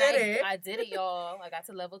 girl. You did it. I did it, y'all. I got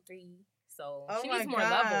to level 3. So she needs more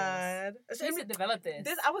levels. She needs to develop this.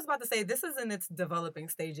 I was about to say, this is in its developing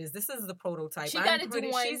stages. This is the prototype. She got to do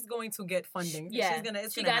one. She's going to get funding. Yeah,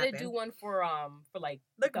 she got to do one for like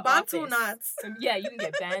the Bantu knots. Yeah, you can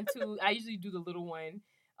get Bantu. I usually do the little one.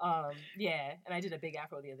 Yeah, and I did a big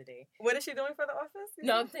afro the other day. What is she doing for the office?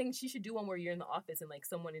 No, I'm saying she should do one where you're in the office and like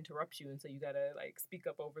someone interrupts you, and so you gotta like speak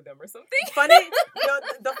up over them or something. Funny,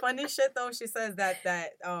 the funny shit though. She says that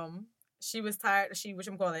she was tired.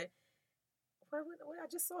 I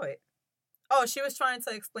just saw it. Oh, she was trying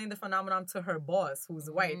to explain the phenomenon to her boss, who's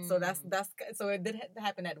white. So so it did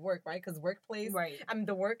happen at work, right? Because workplace, right? I mean,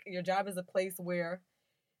 your job is a place where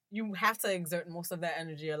you have to exert most of that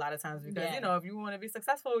energy a lot of times because if you want to be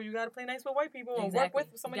successful, you got to play nice with white people or work with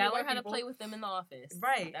some of your white people. You gotta learn how to play with them in the office,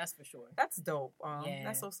 right? That's for sure. That's dope.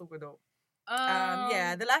 That's so super dope.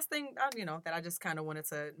 The last thing that I just kind of wanted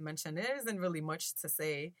to mention, there isn't really much to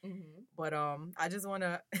say, but I just want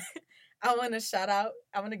to I want to shout out.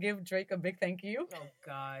 I want to give Drake a big thank you. Oh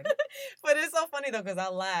God! But it's so funny though because I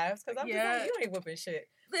laughed because I'm just like, you ain't whooping shit.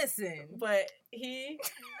 Listen, but he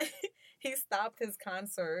stopped his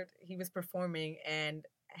concert. He was performing and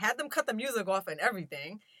had them cut the music off and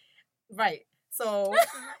everything. Right. So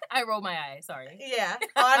I rolled my eye. Sorry. Yeah. Oh,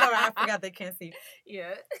 I know. I forgot they can't see.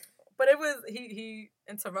 Yeah. But it was he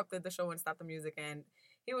interrupted the show and stopped the music, and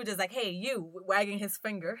he was just like, "Hey, you," wagging his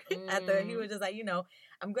finger at the. He was just like,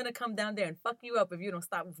 "I'm gonna come down there and fuck you up if you don't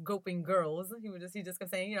stop groping girls." He just kept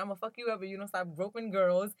saying, "I'm gonna fuck you up if you don't stop groping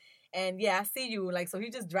girls." And yeah, I see you. Like, so he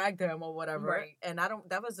just dragged him or whatever. Right. And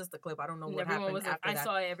that was just a clip. I don't know what happened after that. I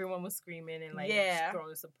saw it. Everyone was screaming and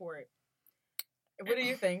throwing support. What do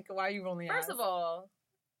you think? Why are you rolling your eyes? First of all,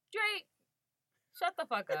 Drake, shut the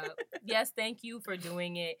fuck up. Yes, thank you for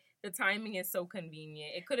doing it. The timing is so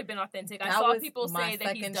convenient. It could have been authentic. I saw people say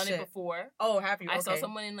that he's done it before. Oh, have you? Okay. I saw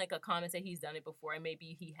someone in like a comment say he's done it before, and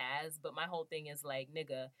maybe he has. But my whole thing is like,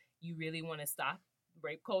 nigga, you really want to stop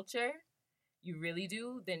rape culture? You really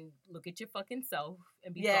do? Then look at your fucking self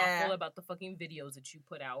and be thoughtful about the fucking videos that you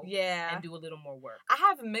put out. Yeah. And do a little more work. I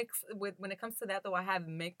have mixed when it comes to that though. I have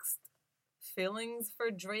mixed feelings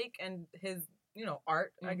for Drake and his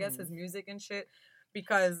art. I guess his music and shit,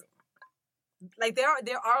 because like there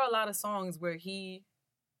are a lot of songs where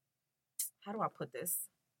how do I put this?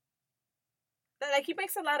 Like he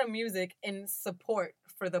makes a lot of music in support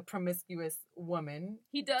for the promiscuous woman.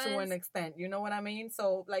 He does to an extent. You know what I mean?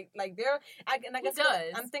 So like there, I guess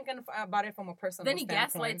I'm thinking about it from a personal. Then he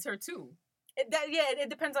standpoint. gaslights her too. It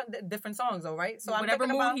depends on the different songs, though, right? So whatever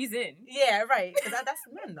mood he's in. Yeah, right. That's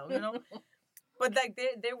men, though, But like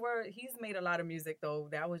he's made a lot of music though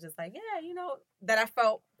that I was just like, that I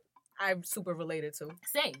felt I'm super related to.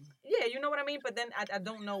 Same. Yeah, you know what I mean? But then I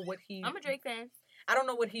don't know what I'm a Drake fan. I don't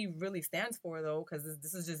know what he really stands for though, because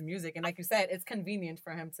this is just music. And like you said, it's convenient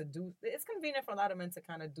for him to do. It's convenient for a lot of men to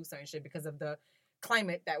kind of do certain shit because of the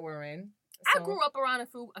climate that we're in. So, I grew up around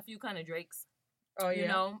a few kind of Drakes. Oh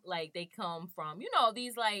yeah. Like they come from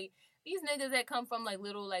these niggas that come from like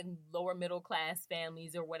little like lower middle class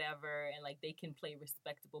families or whatever, and like they can play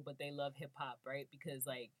respectable, but they love hip hop, right? Because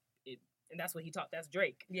like it. And that's what he taught. That's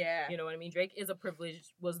Drake. Yeah. You know what I mean? Drake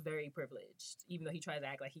was very privileged, even though he tries to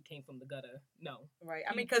act like he came from the gutter. No. Right.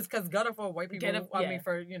 I mean, because gutter for white people,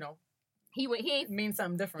 he means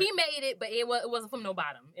something different. He made it, but it wasn't from no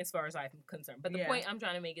bottom, as far as I'm concerned. But the point I'm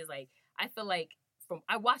trying to make is, like, I feel like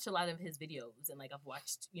I watched a lot of his videos, and, like, I've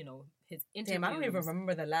watched, his interviews. Damn, I don't even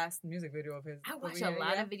remember the last music video of his. I watched a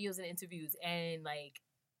lot of videos and interviews, and, like,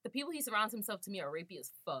 the people he surrounds himself to me are rapey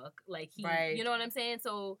as fuck. Like, you know what I'm saying?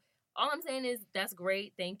 So all I'm saying is that's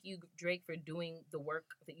great. Thank you, Drake, for doing the work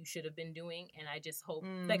that you should have been doing. And I just hope,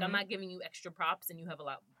 like, I'm not giving you extra props, and you have a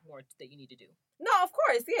lot more that you need to do. No, of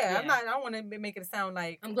course, yeah. I'm not. I don't want to make it sound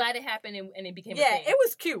like I'm glad it happened and it became. Yeah, a thing. It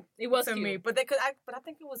was cute. It was to cute. me, but I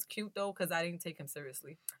think it was cute though because I didn't take him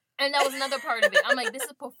seriously. And that was another part of it. I'm like, this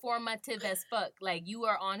is performative as fuck. Like, you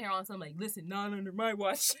are on here on something like, listen, not under my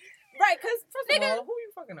watch. Right? Because first of all, who are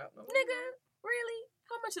you fucking up? Nigga, really?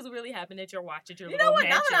 How much has really happened at your watch? At your you know what?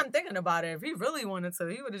 Mansion? Now that I'm thinking about it, if he really wanted to,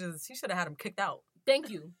 he should have had him kicked out. Thank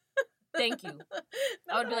you. Thank you.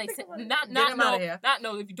 I would be like, not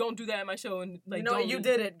know if you don't do that at my show and like, you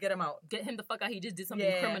did it. Get him out. Get him the fuck out. He just did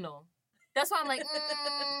something criminal. That's why I'm like,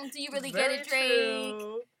 do you really get it, Drake?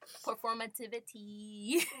 True.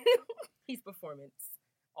 Performativity. He's performance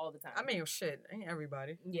all the time. I mean, shit, ain't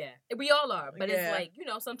everybody. Yeah, we all are, but it's like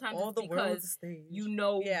sometimes all it's because you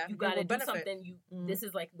gotta do something. This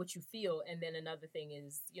is like what you feel, and then another thing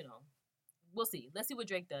is we'll see. Let's see what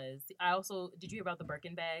Drake does. Did you hear about the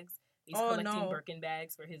Birkin bags? He's collecting Birkin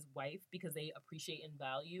bags for his wife because they appreciate in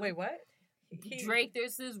value. Wait, what? Drake,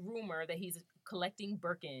 there's this rumor that he's collecting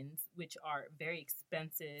Birkins, which are very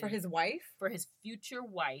expensive. For his wife? For his future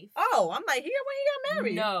wife. Oh, I'm like, when he got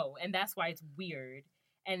married. No, and that's why it's weird.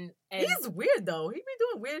 And he's weird, though. He be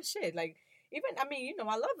doing weird shit. Like, even, I mean, I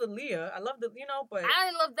love the Leah. I love the, but... I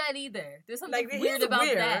didn't love that either. There's something weird about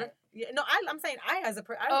that. Yeah, no, I'm saying I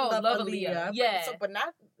love Aaliyah. Yeah. But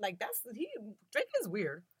not, like, Drake is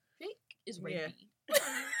weird. Drake is rapey. Yeah.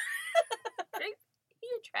 Drake, he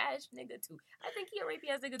a trash nigga, too. I think he a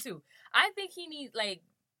rapey ass nigga, too. I think he needs, like...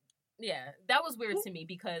 Yeah, that was weird to me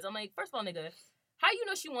because I'm like, first of all, nigga... How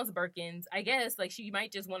she wants Birkins? I guess like she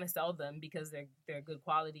might just want to sell them because they're good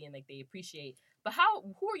quality and like they appreciate. But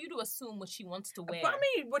who are you to assume what she wants to wear? But I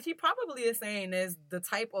mean, what he probably is saying is the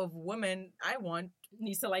type of woman I want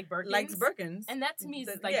needs to like Birkins. Likes Birkins. And that to me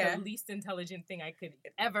is the least intelligent thing I could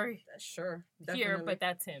ever hear, but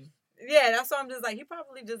that's him. Yeah, that's why I'm just like, he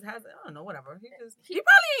probably just has, I don't know, whatever. He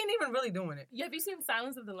probably ain't even really doing it. Yeah, have you seen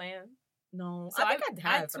Silence of the Lambs? No, so I think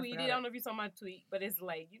I tweeted. I don't know if you saw my tweet, but it's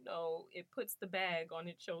like it puts the bag on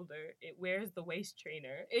its shoulder. It wears the waist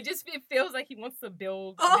trainer. It feels like he wants to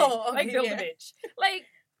build. A bitch. Like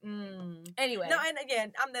anyway. No, and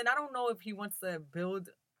again, I don't know if he wants to build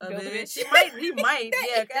Build a bitch. He might.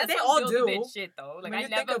 Yeah, they all do. Bitch shit though. Like I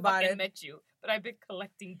never fucking met you, but I've been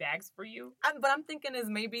collecting bags for you. But I'm thinking is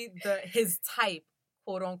maybe his type,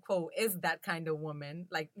 quote unquote, is that kind of woman.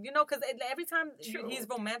 Like, you know, because every time he's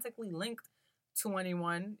romantically linked to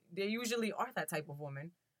anyone, they usually are that type of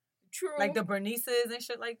woman. True. Like the Bernices and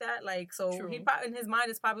shit like that. Like, so he probably in his mind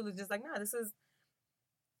is probably just like, nah, this is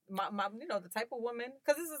my you know, the type of woman.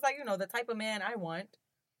 Because this is like, you know, the type of man I want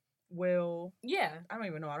will. Yeah. I don't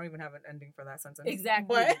even know. I don't even have an ending for that sentence.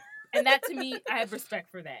 Exactly. But and that to me, I have respect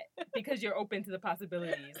for that because you're open to the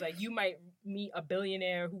possibilities. Like you might meet a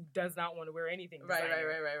billionaire who does not want to wear anything. Right.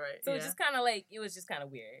 So it's just kind of like, it was just kind of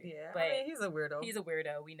weird. Yeah. But I mean, he's a weirdo. He's a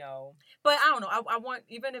weirdo. We know. But I don't know. I want,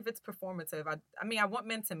 even if it's performative, I want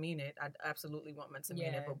men to mean it. I absolutely want men to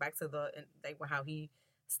mean it. But back to how he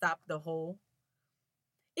stopped the whole.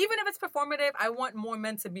 Even if it's performative, I want more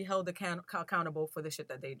men to be held accountable for the shit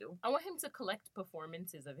that they do. I want him to collect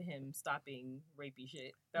performances of him stopping rapey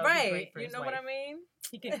shit. That would be great for his wife. What I mean?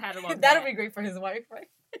 He can catalog that. That'll be great for his wife, right?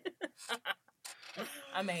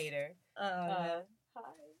 I'm a hater. Hi.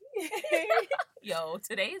 Yo,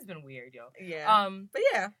 today has been weird, yo. Yeah. But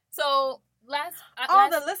yeah. So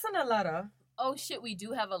the listener letter. Oh shit, we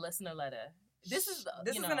do have a listener letter. This is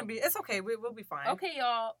gonna be. It's okay. We'll be fine. Okay,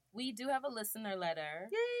 y'all. We do have a listener letter.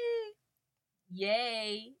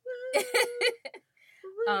 Yay!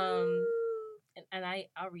 And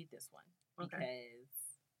I'll read this one because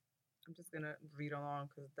I'm just gonna read along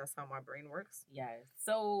because that's how my brain works. Yes.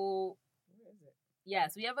 So where is it?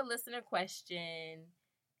 Yes, we have a listener question,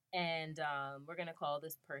 and we're gonna call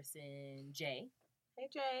this person Jay. Hey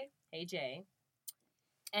Jay. Hey Jay.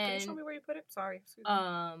 And can you show me where you put it? Sorry. Excuse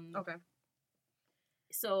me. Okay.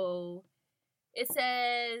 So it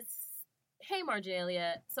says, "Hey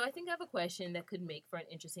Marginalia, so I think I have a question that could make for an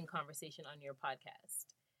interesting conversation on your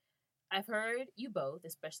podcast. I've heard you both,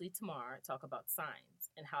 especially Tamar, talk about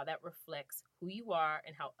signs and how that reflects who you are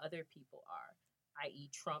and how other people are, i.e.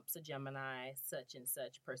 Trump's a Gemini, such and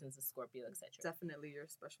such, person's a Scorpio, etc. Definitely your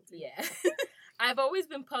specialty. Yeah. I've always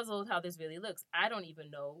been puzzled how this really looks. I don't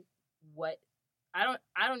even know what's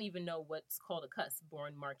called a cusp,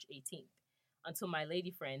 born March 18th. Until my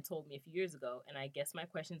lady friend told me a few years ago, and I guess my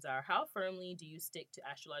questions are, how firmly do you stick to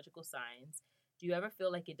astrological signs? Do you ever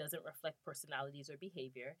feel like it doesn't reflect personalities or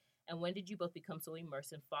behavior? And when did you both become so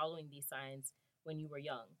immersed in following these signs when you were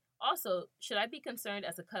young? Also, should I be concerned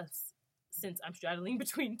as a cusp since I'm straddling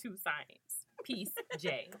between two signs? Peace,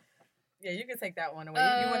 Jay." Yeah, you can take that one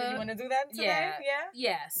away. You want to do that today?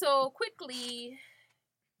 Yeah. So quickly,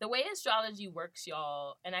 the way astrology works,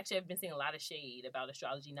 y'all, and actually I've been seeing a lot of shade about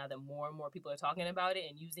astrology now that more and more people are talking about it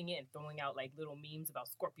and using it and throwing out like little memes about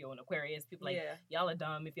Scorpio and Aquarius. People like, y'all are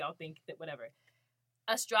dumb if y'all think that whatever.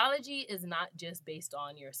 Astrology is not just based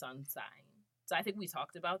on your sun sign. So I think we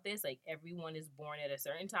talked about this. Like everyone is born at a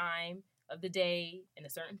certain time of the day in a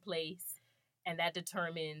certain place, and that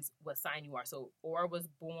determines what sign you are. So Aura was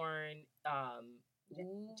born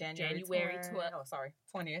January 20th.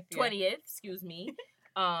 20th, excuse me.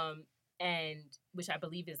 And which I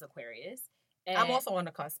believe is Aquarius. And I'm also on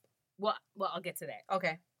the cusp. Well, I'll get to that.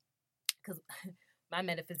 Okay. Because my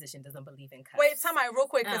metaphysician doesn't believe in cusps. Wait, time out real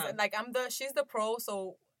quick, because she's the pro,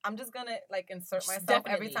 so I'm just gonna like insert myself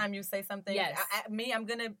every time you say something. Yes. I'm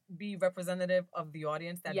gonna be representative of the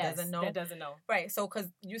audience that doesn't know. That doesn't know. Right. So,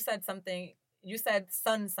 because you said something. You said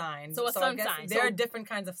sun signs. So a sun sign. There are different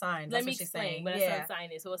kinds of signs. Let me explain what a sun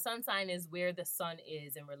sign is. So a sun sign is where the sun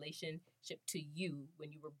is in relationship to you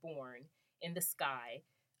when you were born in the sky.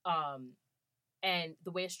 And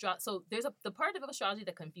the way so there's the part of astrology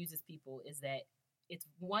that confuses people is that it's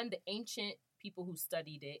the ancient people who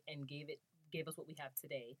studied it and gave us what we have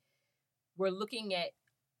today were looking at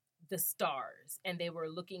the stars, and they were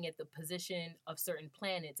looking at the position of certain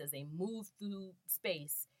planets as they move through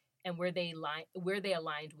space and where they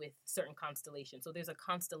aligned with certain constellations. So there's a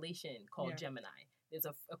constellation called Gemini. There's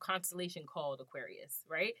a constellation called Aquarius,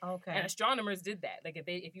 right? Okay. And astronomers did that. Like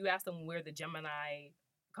if you ask them where the Gemini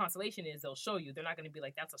constellation is, they'll show you. They're not going to be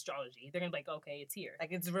like, that's astrology. They're going to be like, okay, it's here.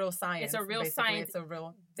 Like it's real science. It's a real science. It's a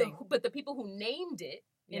real thing. But the people who named it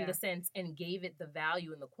in the sense and gave it the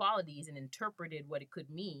value and the qualities and interpreted what it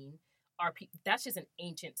could mean that's just an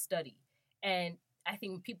ancient study. And I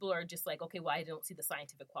think people are just like, okay, well, I don't see the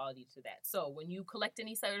scientific quality to that. So when you collect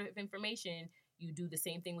any sort of information, you do the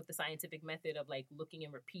same thing with the scientific method of like looking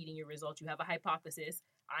and repeating your results. You have a hypothesis.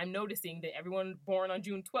 I'm noticing that everyone born on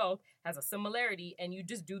June 12th has a similarity, and you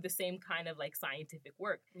just do the same kind of like scientific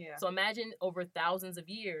work. Yeah. So imagine over thousands of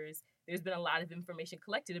years, there's been a lot of information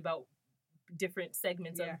collected about different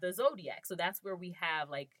segments of the zodiac. So that's where we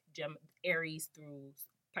have like Aries through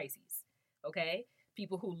Pisces. Okay.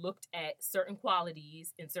 people who looked at certain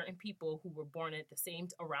qualities in certain people who were born at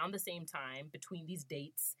around the same time between these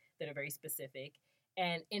dates that are very specific.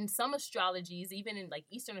 And in some astrologies, even in like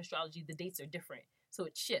Eastern astrology, the dates are different. So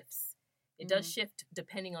it shifts. It does shift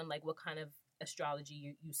depending on like what kind of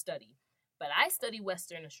astrology you study. But I study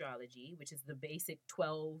Western astrology, which is the basic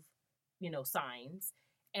 12, signs.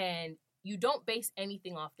 And you don't base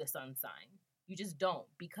anything off the sun sign. You just don't,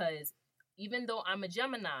 because even though I'm a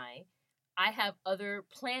Gemini, I have other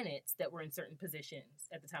planets that were in certain positions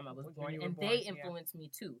at the time I was born, and they influence me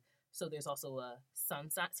too. So there's also a sun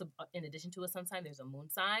sign. So in addition to a sun sign, there's a moon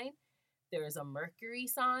sign, there is a Mercury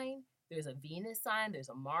sign, there's a Venus sign, there's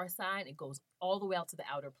a Mars sign. It goes all the way out to the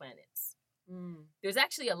outer planets. There's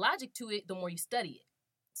actually a logic to it the more you study it.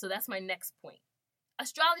 So that's my next point.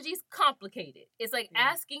 Astrology is complicated. It's like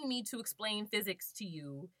asking me to explain physics to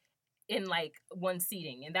you in like one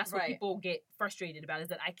seating. And that's what people get frustrated about, is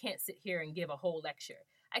that I can't sit here and give a whole lecture.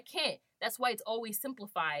 I can't. That's why it's always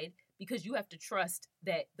simplified, because you have to trust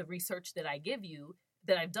that the research that I give you,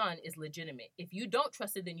 that I've done, is legitimate. If you don't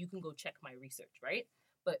trust it, then you can go check my research, right?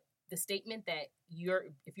 But the statement that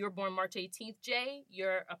if you're born March 18th, Jay,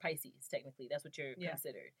 you're a Pisces, technically. That's what you're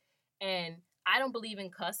considered. And I don't believe in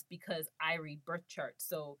cusp because I read birth charts.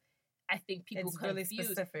 So I think people confuse. Really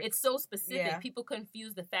specific. It's so specific. Yeah. People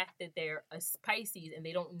confuse the fact that they're a Pisces and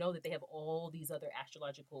they don't know that they have all these other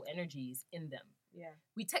astrological energies in them. Yeah.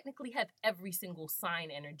 We technically have every single sign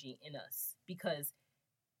energy in us, because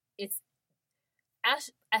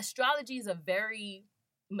astrology is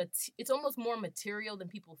it's almost more material than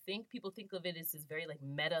people think. People think of it as this very like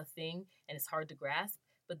meta thing, and it's hard to grasp.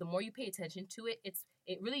 But the more you pay attention to it,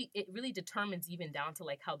 it really determines even down to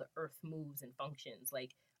like how the earth moves and functions.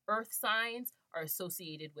 Like earth signs are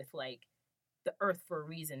associated with like the earth for a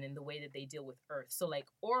reason, and the way that they deal with earth. So like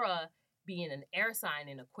Aura being an air sign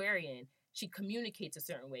in Aquarian, she communicates a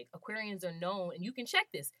certain way. Aquarians are known, and you can check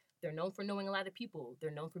this, they're known for knowing a lot of people. They're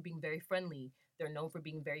known for being very friendly. They're known for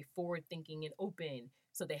being very forward thinking and open.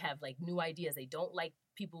 So they have like new ideas. They don't like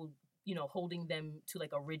people, holding them to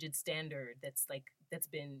like a rigid standard that's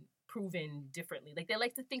been proven differently. Like they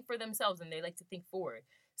like to think for themselves, and they like to think forward.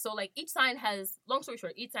 So like each sign has, long story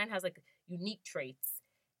short, each sign has like unique traits.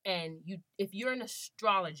 And if you're an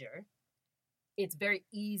astrologer, it's very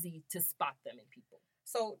easy to spot them in people.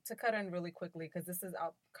 So to cut in really quickly, because this is,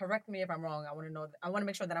 correct me if I'm wrong. I want to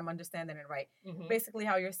make sure that I'm understanding it right. Mm-hmm. Basically,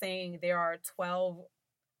 how you're saying there are 12,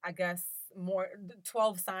 I guess,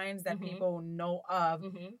 12 signs that people know of.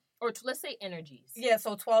 Mm-hmm. Or let's say energies. Yeah,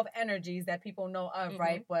 so 12 energies that people know of,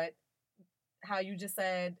 right? But how you just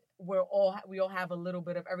said, we all have a little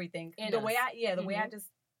bit of everything. The way I just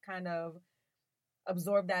kind of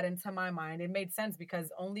absorbed that into my mind, it made sense,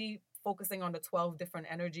 because only focusing on the 12 different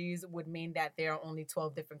energies would mean that there are only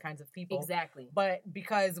 12 different kinds of people. Exactly. But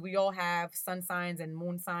because we all have sun signs and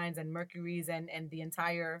moon signs and Mercuries and the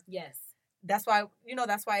entire... Yes. That's why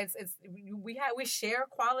it's we share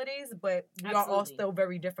qualities, but we are all still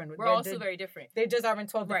very different. We're also very different. They just are in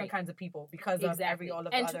 12 different kinds of people because of all of the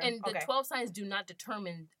other. And the 12 signs do not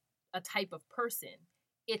determine a type of person.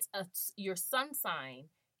 It's your sun sign.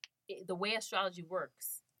 The way astrology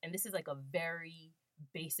works, and this is like a very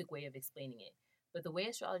basic way of explaining it, but the way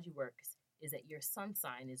astrology works is that your sun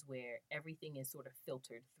sign is where everything is sort of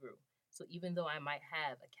filtered through. So even though I might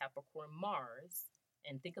have a Capricorn Mars,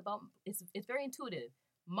 and think about, it's very intuitive.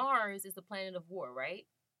 Mars is the planet of war, right?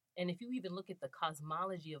 And if you even look at the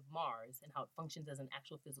cosmology of Mars and how it functions as an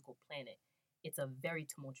actual physical planet, it's a very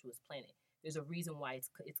tumultuous planet. There's a reason why it's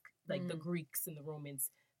like the Greeks and the Romans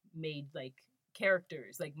made like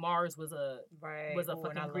characters. Like Mars was a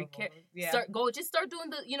fucking Greek character. Yeah. Start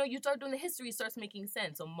doing you start doing the history, it starts making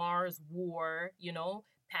sense. So Mars, war,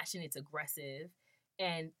 passion, it's aggressive,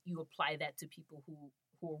 and you apply that to people who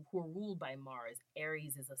are ruled by Mars.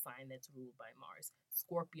 Aries is a sign that's ruled by Mars.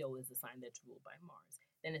 Scorpio is a sign that's ruled by Mars.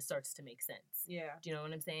 Then it starts to make sense. Yeah. Do you know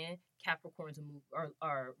what I'm saying? Capricorns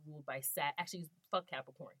are ruled by Saturn. Actually, fuck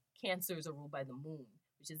Capricorn. Cancers are ruled by the moon,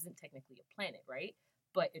 which isn't technically a planet, right?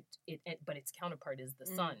 But but its counterpart is the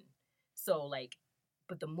sun. So like,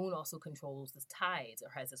 but the moon also controls the tides,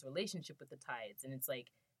 or has this relationship with the tides, and it's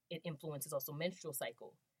like it influences also menstrual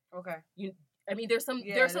cycle. Okay. There's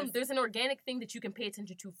an organic thing that you can pay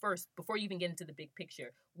attention to first before you even get into the big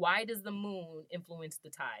picture. Why does the moon influence the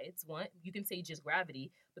tides? One, you can say just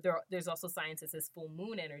gravity, but there's also science that says full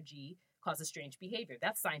moon energy causes strange behavior.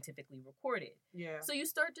 That's scientifically recorded. Yeah. So you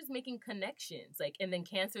start just making connections, and then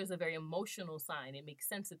Cancer is a very emotional sign. It makes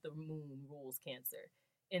sense that the moon rules Cancer,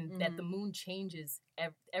 and that the moon changes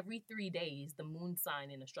every 3 days. The moon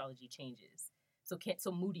sign in astrology changes. So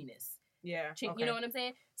moodiness. Yeah. Okay. You know what I'm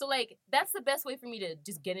saying? So, like, that's the best way for me to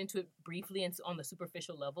just get into it briefly and on the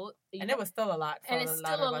superficial level. And it was still a lot for a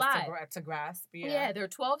lot of us to grasp. Yeah, there are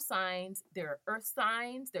 12 signs. There are earth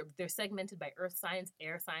signs. They're segmented by earth signs,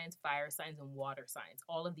 air signs, fire signs, and water signs.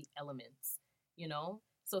 All of the elements, you know?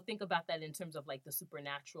 So think about that in terms of, like, the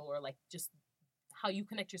supernatural or, like, just how you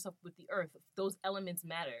connect yourself with the earth. Those elements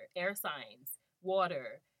matter. Air signs,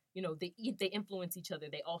 water, you know, they influence each other.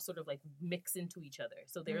 They all sort of, like, mix into each other.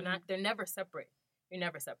 So they're never separate. You're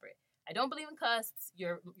never separate. I don't believe in cusps.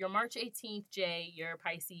 You're March 18th, Jay. You're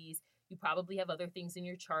Pisces. You probably have other things in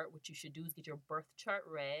your chart. What you should do is get your birth chart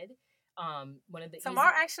read. One of the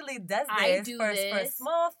Tamar actually does this for a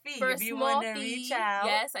small fee. If you want to reach out,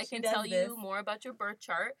 yes, I can tell you more about your birth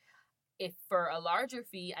chart. If for a larger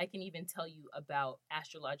fee, I can even tell you about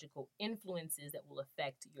astrological influences that will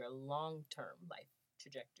affect your long-term life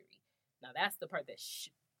trajectory. Now, that's the part that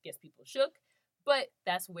gets people shook, but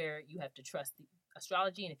that's where you have to trust the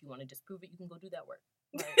astrology, and if you want to disprove it, you can go do that work.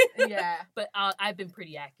 Right. Yeah. But I've been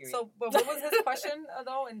pretty accurate. So, but what was his question,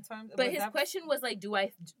 though, in terms of... But his question was, like,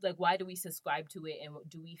 why do we subscribe to it, and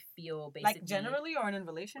do we feel basically... Like, generally, or in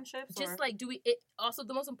relationships? Just, like, also,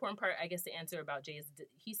 the most important part, I guess, to answer about Jay is,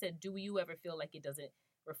 he said, do you ever feel like it doesn't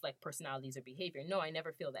reflect personalities or behavior? No, I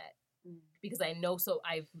never feel that. Because I know, so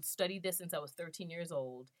I've studied this since I was 13 years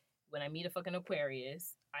old. When I meet a fucking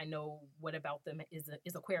Aquarius, I know what about them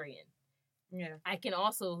is Aquarian. Yeah. I can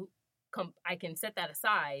also... I can set that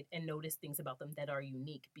aside and notice things about them that are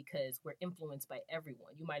unique because we're influenced by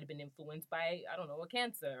everyone. You might have been influenced by, I don't know, a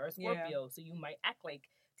Cancer or a Scorpio. So you might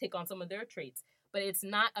take on some of their traits. But it's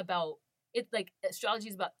not about, it's like astrology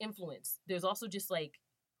is about influence. There's also just like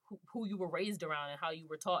who you were raised around and how you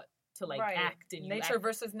were taught to like act. And nature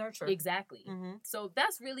versus nurture. Exactly. Mm-hmm. So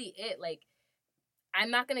that's really it. Like, I'm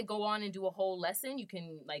not going to go on and do a whole lesson. You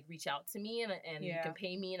can, like, reach out to me and you can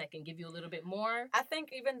pay me and I can give you a little bit more. I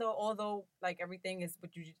think although, like, everything is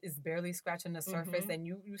barely scratching the surface and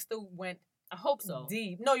you still went... I hope so.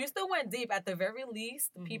 Deep. No, you still went deep. At the very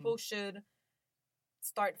least, people should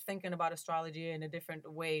start thinking about astrology in a different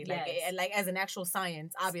way. Like as an actual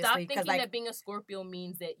science, obviously. Stop thinking that being a Scorpio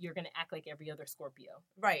means that you're going to act like every other Scorpio.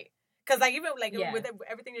 Right. Because, like, even, like, with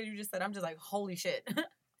everything that you just said, I'm just like, holy shit.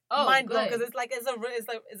 Oh, mind blown, because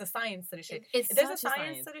it's a science to the shit. There's a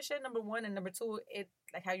science to the shit, number one, and number two, it,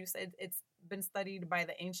 like how you said, it's been studied by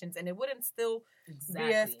the ancients, and it wouldn't still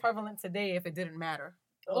be as prevalent today if it didn't matter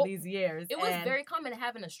all these years. It was very common to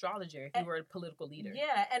have an astrologer if you were a political leader.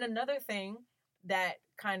 Yeah, and another thing that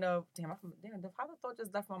kind of how the thought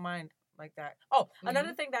just left my mind like that. Oh,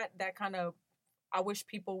 another thing that kind of I wish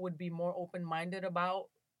people would be more open-minded about.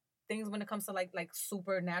 Things when it comes to like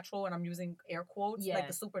supernatural, and I'm using air quotes, like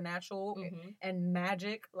the supernatural and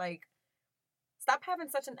magic. Like, stop having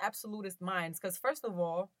such an absolutist mind, because first of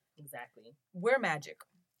all, we're magic.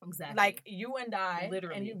 Exactly. Like, you and I,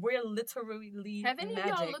 literally, and we're literally have any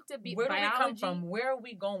magic. of y'all looked at where biology? Do we come from? Where are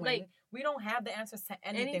we going? Like, we don't have the answers to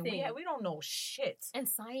anything. We don't know shit. And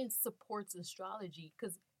science supports astrology,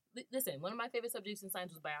 because listen, one of my favorite subjects in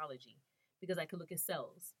science was biology, because I could look at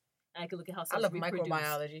cells. I can look at how cells reproduce.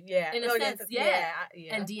 Microbiology, yeah. In a sense,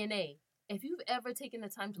 and DNA. If you've ever taken the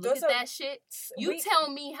time to look at that shit, tell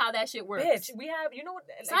me how that shit works. Bitch, we have, you know what?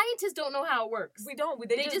 Like, scientists don't know how it works. We don't.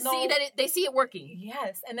 They just see that they see it working.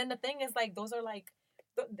 Yes, and then the thing is, like, those are like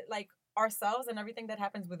our cells and everything that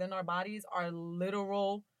happens within our bodies are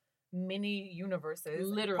literal mini universes,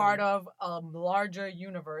 literally part of a larger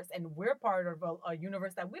universe, and we're part of a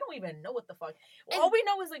universe that we don't even know what the fuck. All we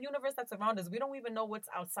know is the universe that's around us. We don't even know what's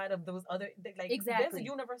outside of those other, like, there's a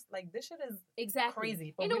universe, like, this shit is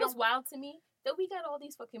crazy. You know what's wild to me? That we got all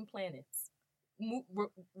these fucking planets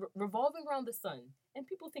revolving around the sun, and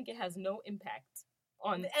people think it has no impact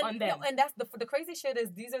on them. And that's the crazy shit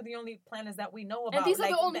is these are the only planets that we know about. And these are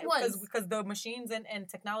the only ones. Because the machines and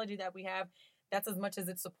technology that we have, that's as much as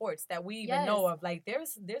it supports that we even know of. Like,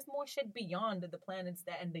 there's more shit beyond the planets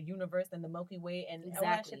and the universe and the Milky Way and all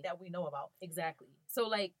that shit that we know about. Exactly. So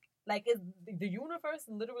like the universe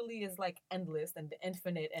literally is like endless and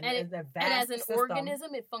infinite and a vast and as an system.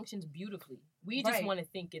 Organism, it functions beautifully. We just want to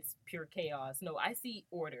think it's pure chaos. No, I see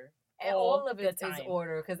order. And all of it is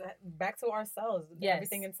order, because back to ourselves,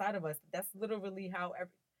 everything inside of us. That's literally how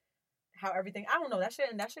everything. I don't know, that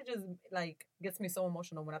shit just like gets me so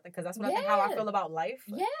emotional when I think, because that's what I think how I feel about life.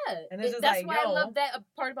 Yeah, and it's just that's why I love that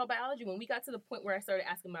part about biology. When we got to the point where I started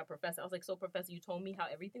asking my professor, I was like, "So, professor, you told me how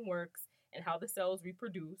everything works and how the cells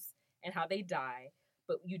reproduce and how they die,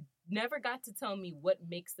 but you never got to tell me what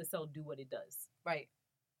makes the cell do what it does." Right.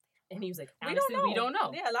 And he was like, honestly, we don't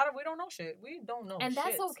know. Yeah, we don't know shit. We don't know and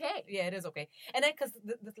that's okay. Yeah, it is okay. And then, because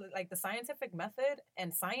the scientific method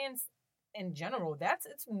and science in general.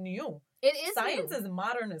 It's new. It is science new. is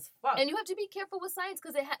modern as fuck, and you have to be careful with science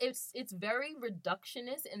because it's very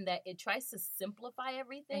reductionist in that it tries to simplify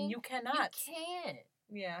everything. And you cannot. You can't.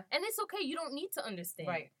 Yeah. And it's okay. You don't need to understand.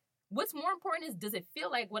 Right. What's more important is, does it feel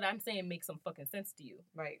like what I'm saying makes some fucking sense to you?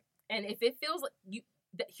 Right. And if it feels like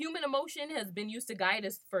the human emotion has been used to guide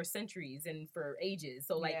us for centuries and for ages.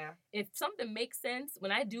 So, like, if something makes sense,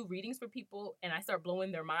 when I do readings for people and I start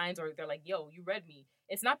blowing their minds, or they're like, yo, you read me,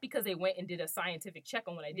 it's not because they went and did a scientific check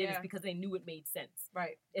on what I did. It's because they knew it made sense.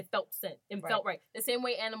 Right. It felt sense. It felt right. The same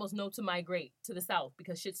way animals know to migrate to the south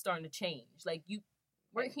because shit's starting to change. Like,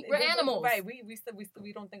 we're animals. Right.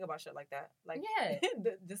 We don't think about shit like that. Like,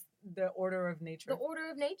 just the order of nature. The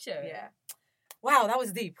order of nature. Yeah. Wow, that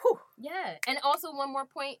was deep. Whew. Yeah. And also, one more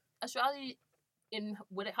point, astrology,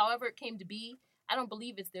 however it came to be, I don't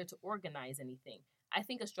believe it's there to organize anything. I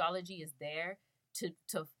think astrology is there to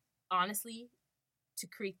honestly, to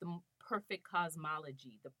create the perfect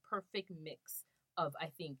cosmology, the perfect mix of, I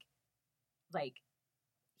think, like,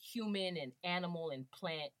 human and animal and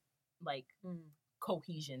plant, like,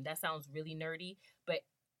 cohesion. That sounds really nerdy, but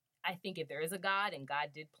I think if there is a God and God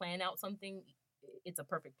did plan out something, it's a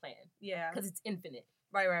perfect plan. Yeah. Because it's infinite.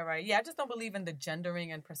 Right. Yeah, I just don't believe in the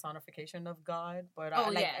gendering and personification of God. But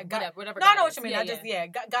whatever. No, I know what you mean.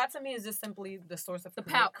 God to me is just simply the source of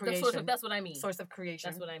creation. The source of, that's what I mean. Source of creation.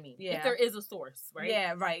 That's what I mean. Yeah. If there is a source, right?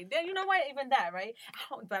 Yeah, right. Yeah, you know what? Even that, right?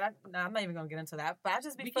 I'm not even gonna get into that. But I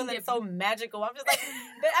just be feeling so magical. I'm just like,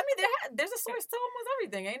 there's a source to almost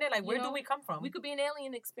everything, ain't it? Like, where do we come from? We could be an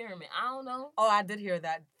alien experiment. I don't know. Oh, I did hear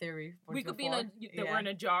that theory. We could be we're in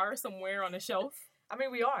a jar somewhere on a shelf. I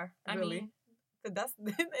mean, we are. Really. It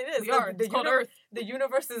is. We are. It's called Earth. The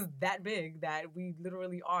universe is that big that we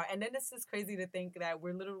literally are. And then it's just crazy to think that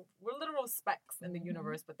we're literal specks in the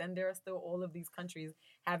universe, but then there are still all of these countries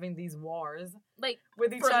having these wars, like,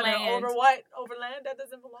 with each other over what? Over land that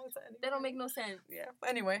doesn't belong to anyone. That don't make no sense. Yeah. But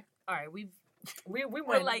anyway. All right, we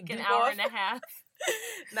went like an hour and a half.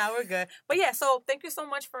 Now we're good. But yeah, so thank you so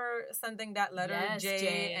much for sending that letter,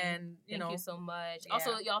 Jay. And thank you so much. Yeah.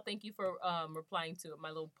 Also, y'all, thank you for replying to my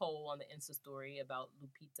little poll on the Insta story about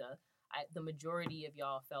Lupita. The majority of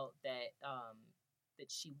y'all felt that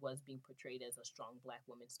that she was being portrayed as a strong Black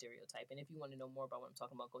woman stereotype. And if you want to know more about what I'm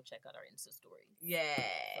talking about, go check out our Insta story. Yeah.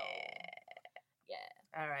 So,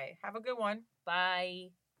 yeah. All right. Have a good one.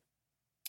 Bye.